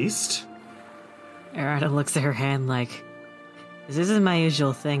very least. Ariato looks at her hand like, this isn't my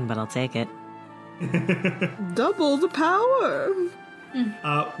usual thing, but I'll take it. Double the power.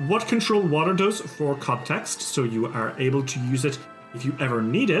 What Control Water does, for context, so you are able to use it if you ever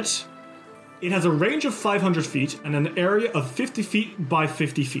need it, it has a range of 500 feet and an area of 50 feet by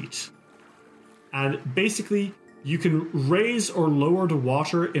 50 feet. And basically, you can raise or lower the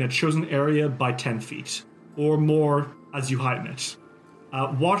water in a chosen area by 10 feet, or more as you heighten it.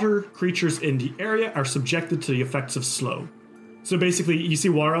 Water creatures in the area are subjected to the effects of slow. So basically, you see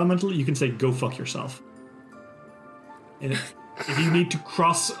water elemental, you can say, go fuck yourself. And if you need to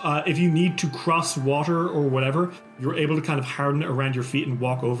cross water or whatever, you're able to kind of harden it around your feet and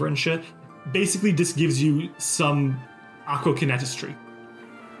walk over and shit. Basically, this gives you some aquakinetistry.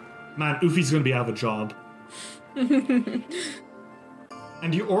 Man, Ufi's gonna be out of a job. And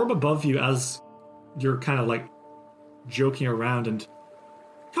you orb above you as you're kind of like joking around and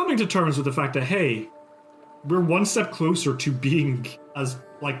coming to terms with the fact that, hey, we're one step closer to being as,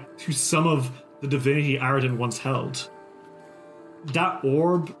 like, to some of the divinity Aradin once held. That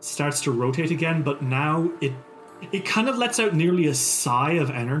orb starts to rotate again, but now it kind of lets out nearly a sigh of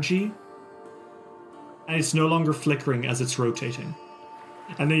energy. And it's no longer flickering as it's rotating.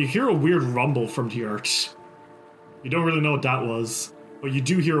 And then you hear a weird rumble from the earth. You don't really know what that was, but you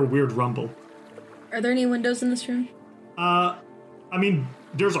do hear a weird rumble. Are there any windows in this room? I mean,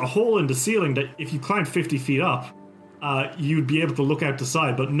 there's a hole in the ceiling that if you climbed 50 feet up, you'd be able to look out the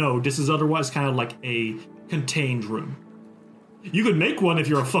side, but no, this is otherwise kind of like a contained room. You could make one if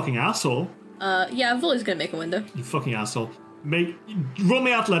you're a fucking asshole. Yeah, Volley's gonna make a window. You fucking asshole. Roll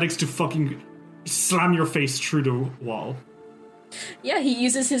me athletics to fucking slam your face through the wall. Yeah, he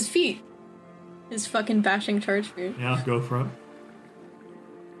uses his feet. His fucking bashing charge fear. Yeah, go for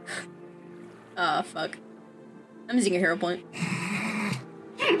it. Fuck. I'm using a hero point.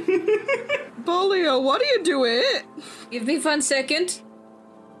 Bolio, what are you doing? Give me 1 second.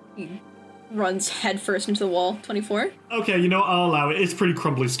 He runs headfirst into the wall. 24. Okay, you know, I'll allow it. It's pretty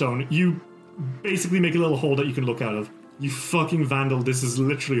crumbly stone. You basically make a little hole that you can look out of. You fucking vandal, this is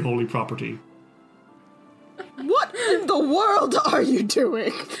literally holy property. What in the world are you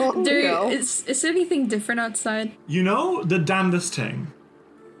doing? Is there anything different outside? You know the damnedest thing?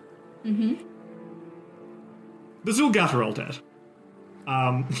 Mm-hmm. The Zul'Gata are all dead.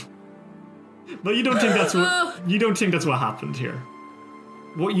 But you don't think that's what happened here.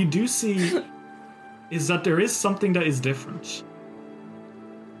 What you do see is that there is something that is different.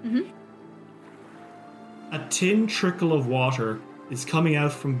 Mm-hmm. A thin trickle of water is coming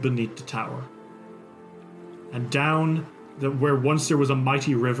out from beneath the tower. And down where once there was a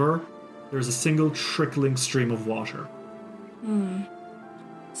mighty river, there's a single trickling stream of water.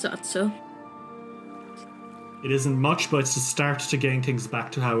 So. It isn't much, but it's a start to getting things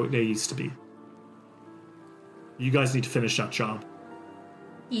back to how they used to be. You guys need to finish that job.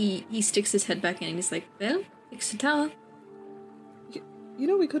 He sticks his head back in and he's like, well, fix the tower. You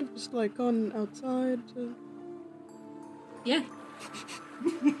know, we could have just, like, gone outside to... Yeah.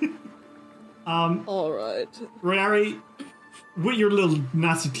 Alright. Royari, with your little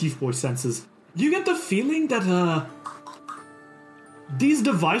nasty teeth boy senses, you get the feeling that, these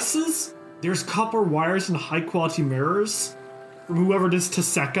devices, there's copper wires and high-quality mirrors from whoever this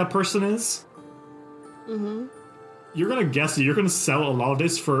Taseka person is. Mm-hmm. You're gonna guess that you're gonna sell a lot of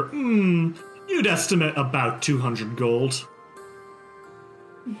this for, you'd estimate about 200 gold.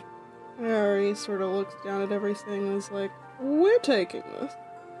 Harry sort of looks down at everything and is like, we're taking this.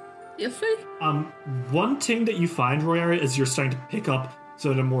 One thing that you find, Royari, is you're starting to pick up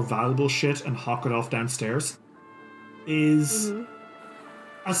some of the more valuable shit and hawk it off downstairs, is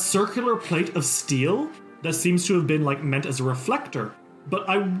a circular plate of steel that seems to have been, like, meant as a reflector. But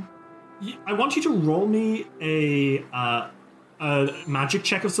I want you to roll me a magic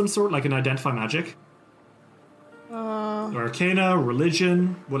check of some sort, like an identify magic. Or arcana,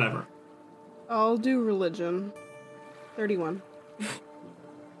 religion, whatever. I'll do religion. 31.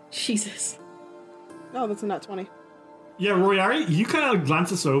 Jesus. Oh, that's a nat 20. Yeah, Royari, you kind of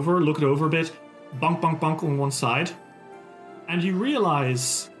glance this over, look it over a bit, bonk, bonk, bonk on one side, and you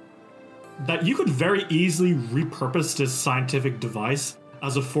realize that you could very easily repurpose this scientific device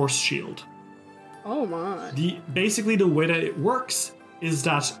as a force shield. Oh my. Basically, the way that it works is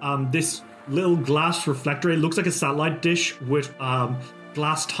that this little glass reflector, it looks like a satellite dish with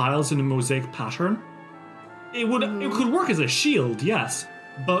glass tiles in a mosaic pattern. It could work as a shield, yes,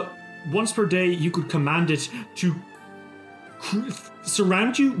 but once per day you could command it to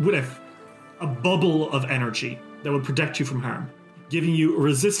surround you with a bubble of energy that would protect you from harm, giving you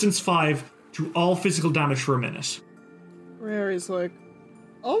resistance 5 to all physical damage for a minute. Rary's like,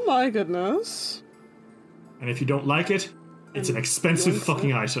 oh my goodness. And if you don't like it, it's an expensive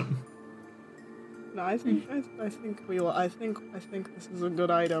fucking item. No, I think this is a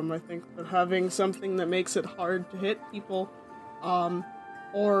good item. I think that having something that makes it hard to hit people,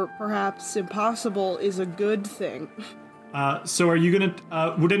 or perhaps impossible, is a good thing. So are you gonna,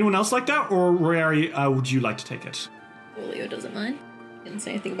 would anyone else like that, or Royari, would you like to take it? Leo doesn't mind. Didn't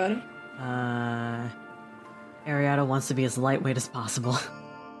say anything about it. Ariada wants to be as lightweight as possible.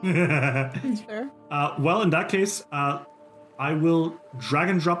 That's fair. Well, in that case, I will drag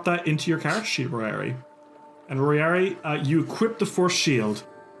and drop that into your character sheet, Royari. And Royari, you equip the Force Shield.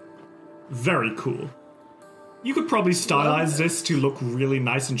 Very cool. You could probably stylize this to look really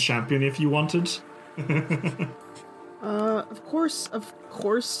nice and champion if you wanted. Of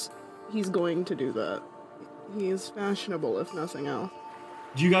course he's going to do that. He's fashionable, if nothing else.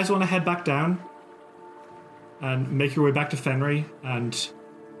 Do you guys want to head back down and make your way back to Fenry and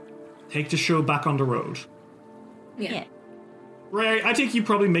take the show back on the road? Yeah. Ray, I think you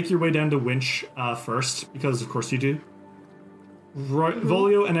probably make your way down to Winch first, because of course you do.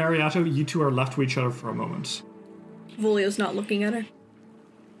 Volio and Ariato, you two are left to each other for a moment. Volio's not looking at her.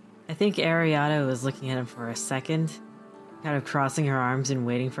 I think Ariato was looking at him for a second, kind of crossing her arms and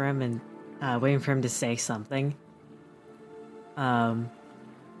waiting for him to say something. But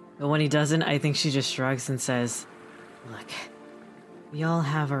when he doesn't, I think she just shrugs and says, "Look, we all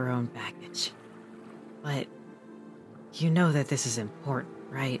have our own baggage, but you know that this is important,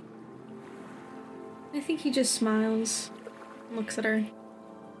 right?" I think he just smiles, looks at her,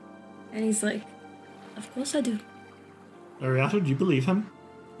 and he's like, "Of course I do." Ariato, do you believe him?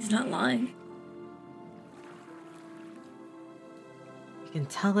 He's not lying. You can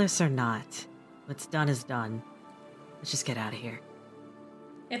tell us or not. What's done is done. Let's just get out of here.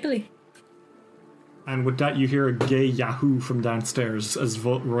 Happily. And with that, you hear a gay yahoo from downstairs as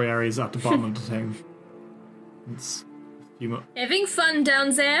Royari is at the bottom of the thing. It's Having fun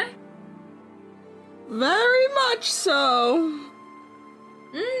down there? Very much so.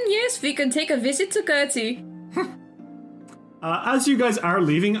 Yes, we can take a visit to Gertie. As you guys are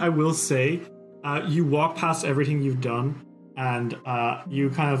leaving, I will say, you walk past everything you've done, and you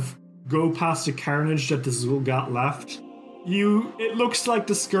kind of go past the carnage that the Zulgat left. It looks like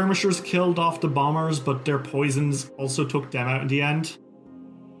the skirmishers killed off the bombers, but their poisons also took them out in the end.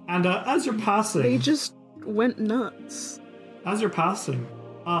 And as you're passing... They just went nuts. As you're passing,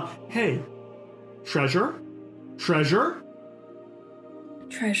 hey, treasure? Treasure?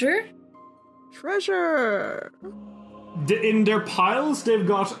 In their piles, they've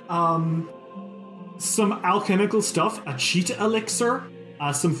got some alchemical stuff, a cheetah elixir,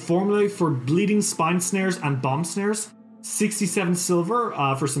 some formulae for bleeding spine snares and bomb snares, 67 silver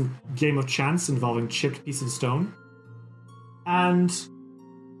for some game of chance involving chipped piece of stone, and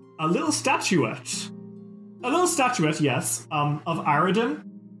a little statuette. A little statuette, yes, of Aradin.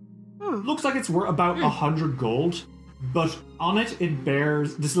 Looks like it's worth about 100 gold, but on it,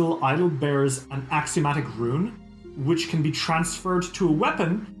 this little idol bears an axiomatic rune, which can be transferred to a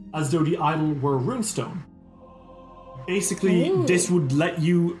weapon as though the idol were a runestone. Basically, this would let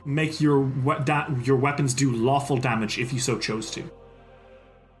you make your weapons do lawful damage if you so chose to.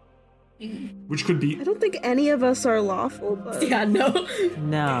 Which could be... I don't think any of us are lawful, but... Yeah, no.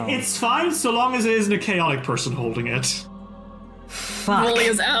 No. It's fine so long as it isn't a chaotic person holding it. Fuck. Molly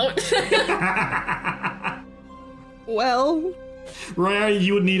is out. Well... Raya,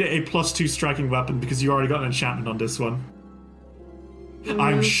 you would need a +2 striking weapon because you already got an enchantment on this one.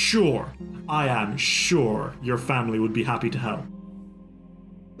 I am sure your family would be happy to help.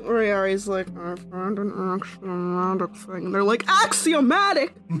 Riari's like, I found an axiomatic thing. They're like,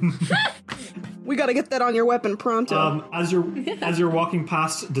 axiomatic! We gotta get that on your weapon pronto. As you're walking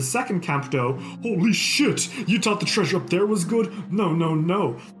past the second camp, though, holy shit! You thought the treasure up there was good?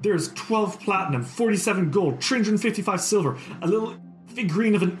 No. There's 12 platinum, 47 gold, 355 silver, a little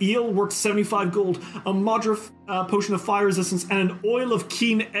figurine of an eel worth 75 gold, a moderate potion of fire resistance, and an oil of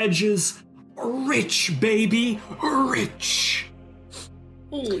keen edges. Rich, baby, rich.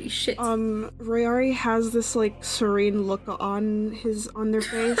 Holy shit. Riari has this, like, serene look on their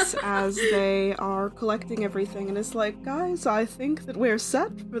face as they are collecting everything, and it's like, guys, I think that we're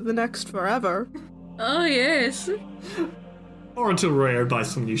set for the next forever. Oh, yes. Or until Riari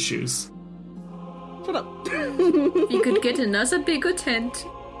buys some new shoes. Shut up. You could get another bigger tent.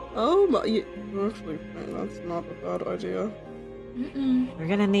 Oh my, actually, that's not a bad idea. We're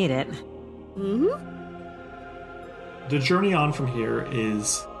gonna need it. The journey on from here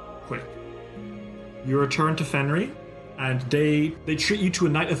is quick. You return to Fenry, and they treat you to a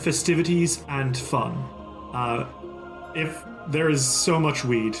night of festivities and fun. If there is so much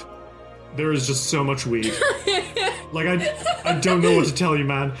weed, there is just so much weed. Like I don't know what to tell you,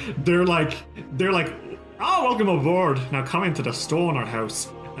 man. They're like, oh, welcome aboard. Now come into the Stoner House,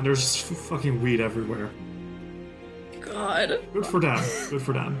 and there's just fucking weed everywhere. God. Good for them. Good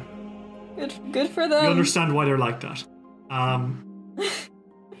for them. Good for them. You understand why they're like that.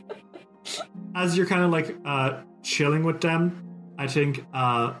 As you're kind of like chilling with them, I think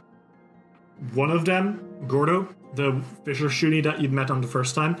one of them, Gordo, the Fisher Shuni that you'd met on the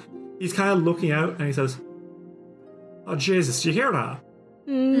first time, he's kind of looking out and he says, "Oh Jesus, do you hear that?"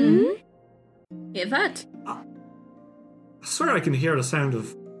 Hear that? I swear I can hear the sound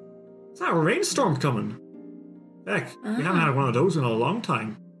of... Is that a rainstorm coming? Heck, we haven't had one of those in a long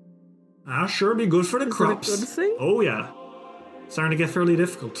time. Sure be good for the crops. Is that a good thing? Oh yeah. Starting to get fairly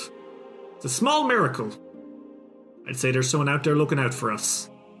difficult. It's a small miracle. I'd say there's someone out there looking out for us.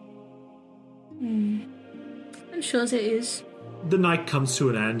 I'm sure there is. The night comes to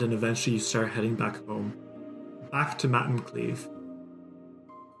an end, and eventually you start heading back home. Back to Matt and Cleve.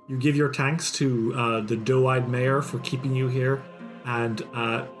 You give your thanks to the doe-eyed mayor for keeping you here, and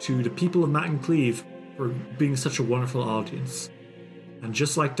to the people of Matt and Cleve for being such a wonderful audience. And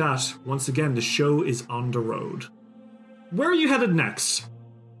just like that, once again, the show is on the road. Where are you headed next?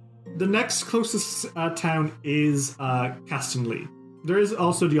 The next closest town is Castonlee. There is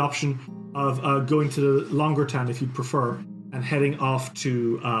also the option of going to the longer town if you prefer, and heading off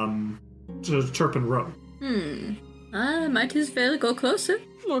to Turpin Row. Might as well go closer.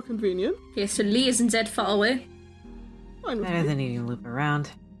 More convenient. Okay, so Lee isn't that far away. Better than needing to loop around.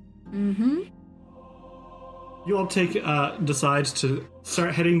 Mm-hmm. You all decide to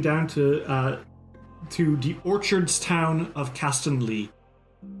start heading down to the orchards town of Castonlee,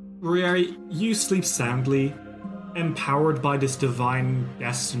 where you sleep soundly, empowered by this divine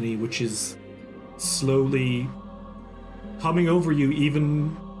destiny which is slowly coming over you,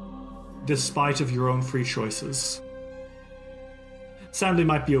 even despite of your own free choices. Soundly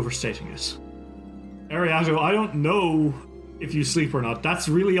might be overstating it. Ariato, I don't know if you sleep or not. That's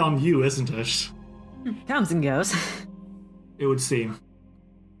really on you, isn't it? Comes and goes. It would seem.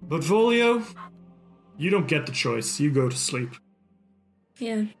 But Volio, you don't get the choice. You go to sleep.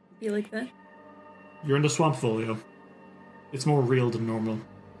 Yeah, be like that. You're in the swamp, Volio. It's more real than normal.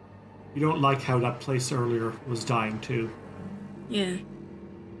 You don't like how that place earlier was dying too. Yeah,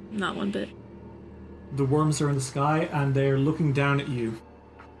 not one bit. The worms are in the sky and they're looking down at you.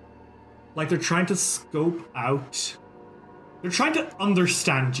 Like they're trying to scope out. They're trying to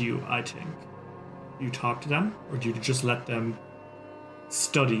understand you, I think. Do you talk to them, or do you just let them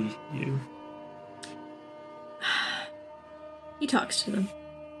study you? He talks to them.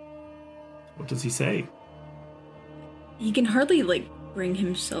 What does he say? He can hardly, bring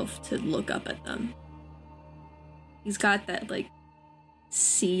himself to look up at them. He's got that,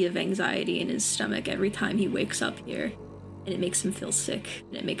 sea of anxiety in his stomach every time he wakes up here. And it makes him feel sick.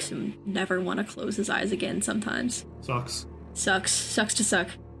 And it makes him never want to close his eyes again sometimes. Sucks. Sucks to suck.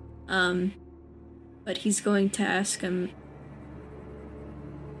 But he's going to ask him...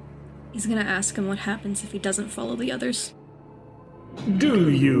 He's going to ask him what happens if he doesn't follow the others. Do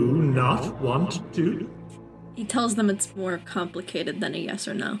you not want to? He tells them it's more complicated than a yes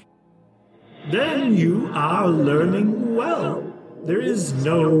or no. Then you are learning well. There is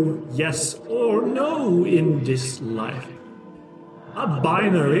no yes or no in this life. A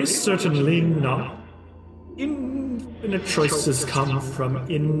binary, certainly not. Infinite choices come from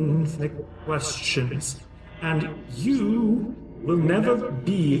infinite questions, and you will never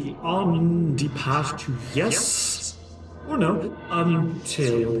be on the path to yes or no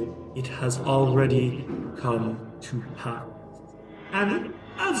until it has already come to pass. And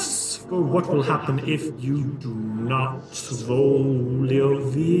as for what will happen if you do not,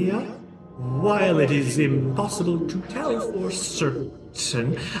 Voliovia, while it is impossible to tell for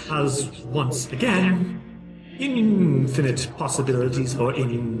certain, as once again, infinite possibilities for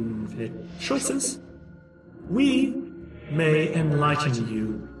infinite choices, we may enlighten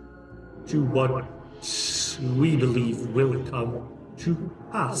you to what we believe will come to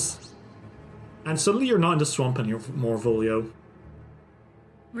pass. And suddenly you're not in the swamp anymore, Volio.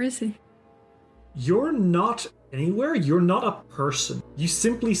 Where is he? You're not anywhere. You're not a person. You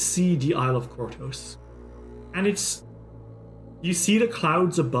simply see the Isle of Kortos. And you see the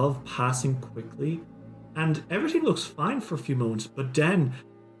clouds above passing quickly, and everything looks fine for a few moments, but then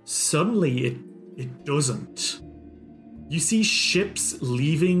suddenly it doesn't. You see ships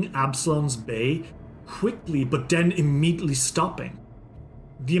leaving Absalom's Bay quickly, but then immediately stopping.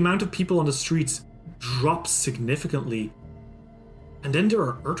 The amount of people on the streets drops significantly. And then there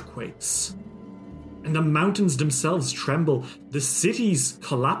are earthquakes. And the mountains themselves tremble. The cities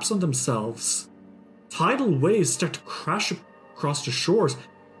collapse on themselves. Tidal waves start to crash across the shores.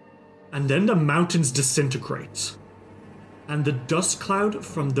 And then the mountains disintegrate. And the dust cloud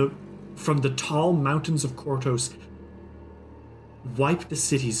from the tall mountains of Kortos wipe the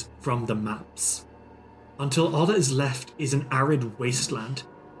cities from the maps. Until all that is left is an arid wasteland,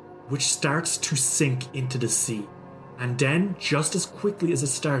 which starts to sink into the sea. And then, just as quickly as it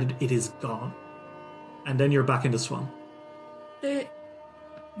started, it is gone. And then you're back in the swamp.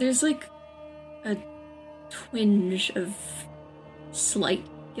 There's a twinge of slight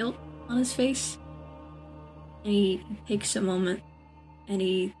guilt on his face. And he takes a moment, and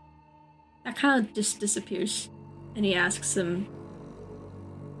that kind of just disappears. And he asks him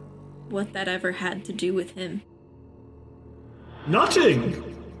what that ever had to do with him.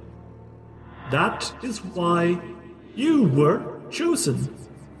 Nothing! That is why You were chosen.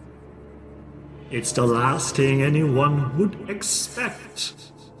 It's the last thing anyone would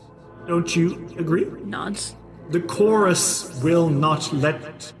expect. Don't you agree? Nods. The chorus will not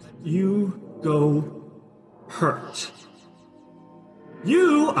let you go hurt.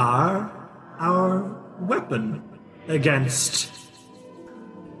 You are our weapon against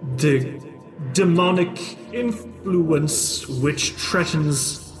the demonic influence which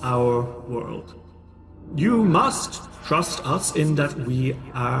threatens our world. You must trust us in that we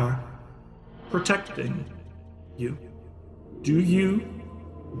are protecting you. Do you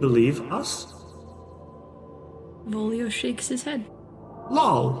believe us? Volio shakes his head.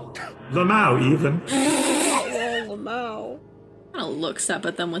 Lol. Lamau even. Lamau. Kind of looks up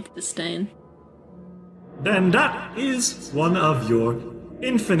at them with disdain. Then that is one of your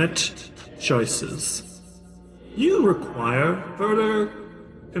infinite choices. You require further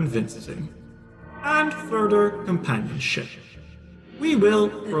convincing and further companionship. We will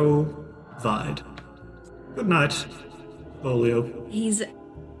provide. Good night, Volio.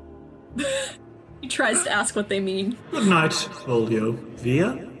 He tries to ask what they mean. Good night, Volio.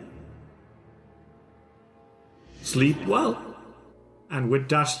 Via? Sleep well. And with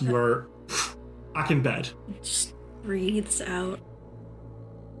that, you are back in bed. Just breathes out.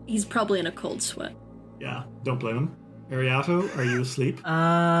 He's probably in a cold sweat. Yeah, don't blame him. Ariato, are you asleep?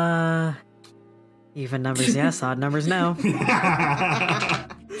 Even numbers yes, odd numbers no.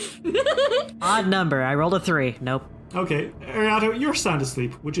 Odd number, I rolled a 3. Nope. Okay, Ariato, you're sound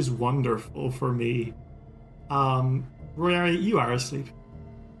asleep, which is wonderful for me. Royari, you are asleep.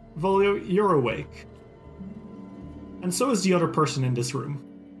 Volio, you're awake. And so is the other person in this room.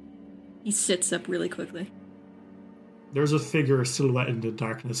 He sits up really quickly. There's a figure silhouetted in the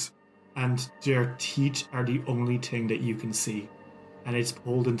darkness, and their teeth are the only thing that you can see. And it's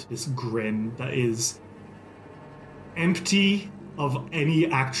pulled into this grin that is empty of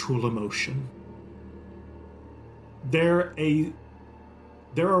any actual emotion. They're a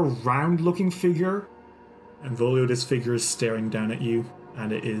round-looking figure, and Volio, this figure is staring down at you,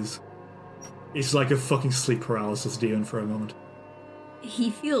 and it's like a fucking sleep paralysis demon for a moment. He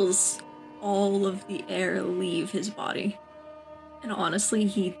feels all of the air leave his body. And honestly,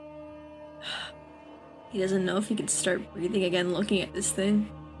 he doesn't know if he could start breathing again looking at this thing.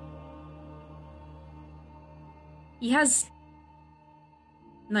 He has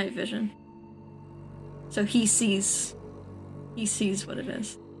night vision. So he sees what it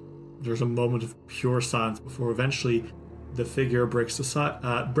is. There's a moment of pure silence before eventually the figure breaks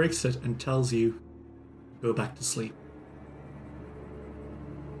it and tells you, go back to sleep.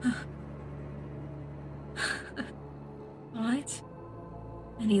 What?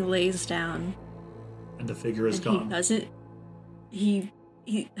 And he lays down. And the figure is gone. He doesn't.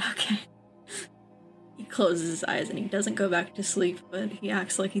 Okay. He closes his eyes and he doesn't go back to sleep, but he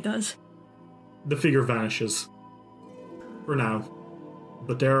acts like he does. The figure vanishes. For now.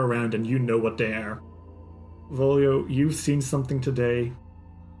 But they're around and you know what they are. Volio, you've seen something today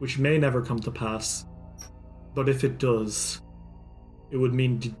which may never come to pass. But if it does, it would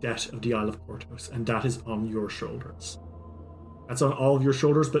mean the death of the Isle of Kortos, and that is on your shoulders. That's on all of your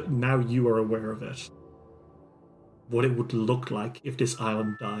shoulders, but now you are aware of it. What it would look like if this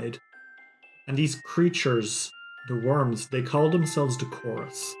island died. And these creatures, the worms, they call themselves the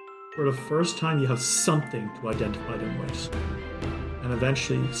Chorus. For the first time, you have something to identify them with. And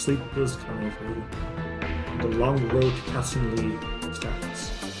eventually, sleep does come over you. And the long road to Castle Lee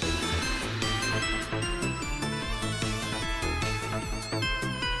starts.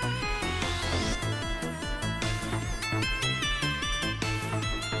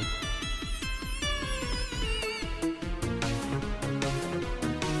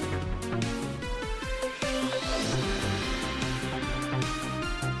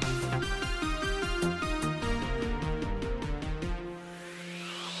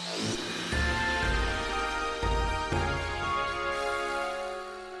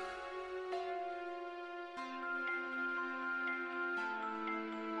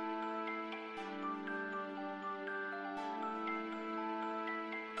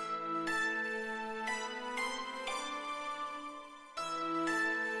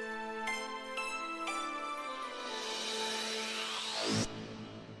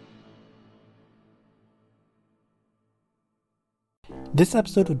 This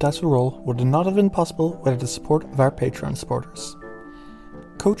episode of Dice Will Roll would not have been possible without the support of our Patreon supporters.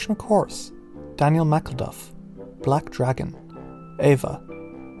 Coach and Course, Daniel McElduff, Black Dragon, Ava,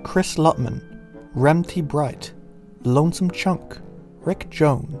 Chris Lutman, Remty Bright, Lonesome Chunk, Rick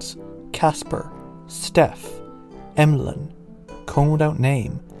Jones, Casper, Steph, Emlyn, Cone Without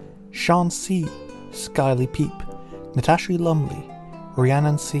Name, Sean C., Skyly Peep, Natasha Lumley,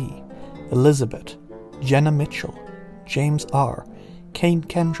 Rhiannon C., Elizabeth, Jenna Mitchell, James R., Kane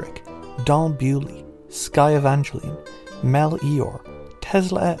Kendrick, Dawn Bewley, Sky Evangeline, Mel Eeyore,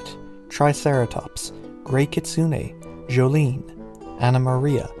 Tesla Et, Triceratops, Grey Kitsune, Jolene, Anna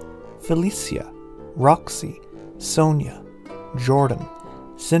Maria, Felicia, Roxy, Sonia, Jordan,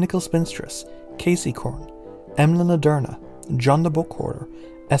 Cynical Spinstress, Casey Korn, Emlyn Aderna, John the Book Hoarder,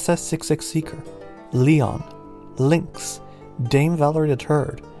 SS66 Seeker, Leon, Lynx, Dame Valerie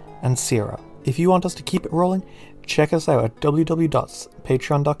III, and Sierra. If you want us to keep it rolling, check us out at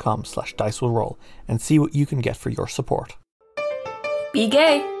www.patreon.com/dicewillroll and see what you can get for your support. Be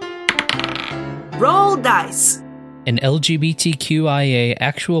gay. Roll dice. An LGBTQIA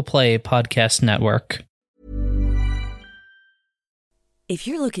actual play podcast network. If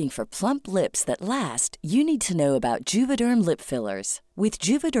you're looking for plump lips that last, you need to know about Juvederm lip fillers. With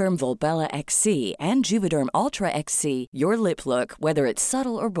Juvederm Volbella XC and Juvederm Ultra XC, your lip look, whether it's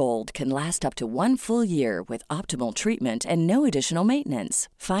subtle or bold, can last up to 1 full year with optimal treatment and no additional maintenance.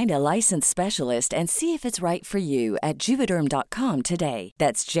 Find a licensed specialist and see if it's right for you at Juvederm.com today.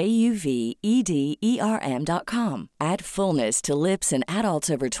 That's JUVEDERM.com. Add fullness to lips in adults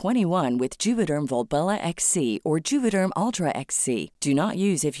over 21 with Juvederm Volbella XC or Juvederm Ultra XC. Do not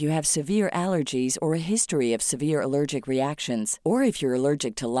use if you have severe allergies or a history of severe allergic reactions, or if you're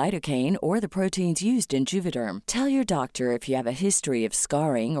allergic to lidocaine or the proteins used in Juvederm. Tell your doctor if you have a history of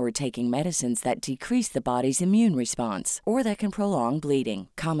scarring or taking medicines that decrease the body's immune response or that can prolong bleeding.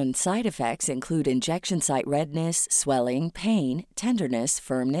 Common side effects include injection site redness, swelling, pain, tenderness,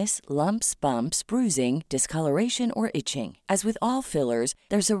 firmness, lumps, bumps, bruising, discoloration, or itching. As with all fillers,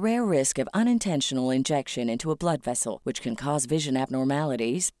 there's a rare risk of unintentional injection into a blood vessel, which can cause vision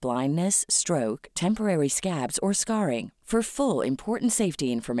abnormalities, blindness, stroke, temporary scabs, or scarring. For full, important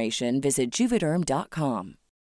safety information, visit Juvederm.com.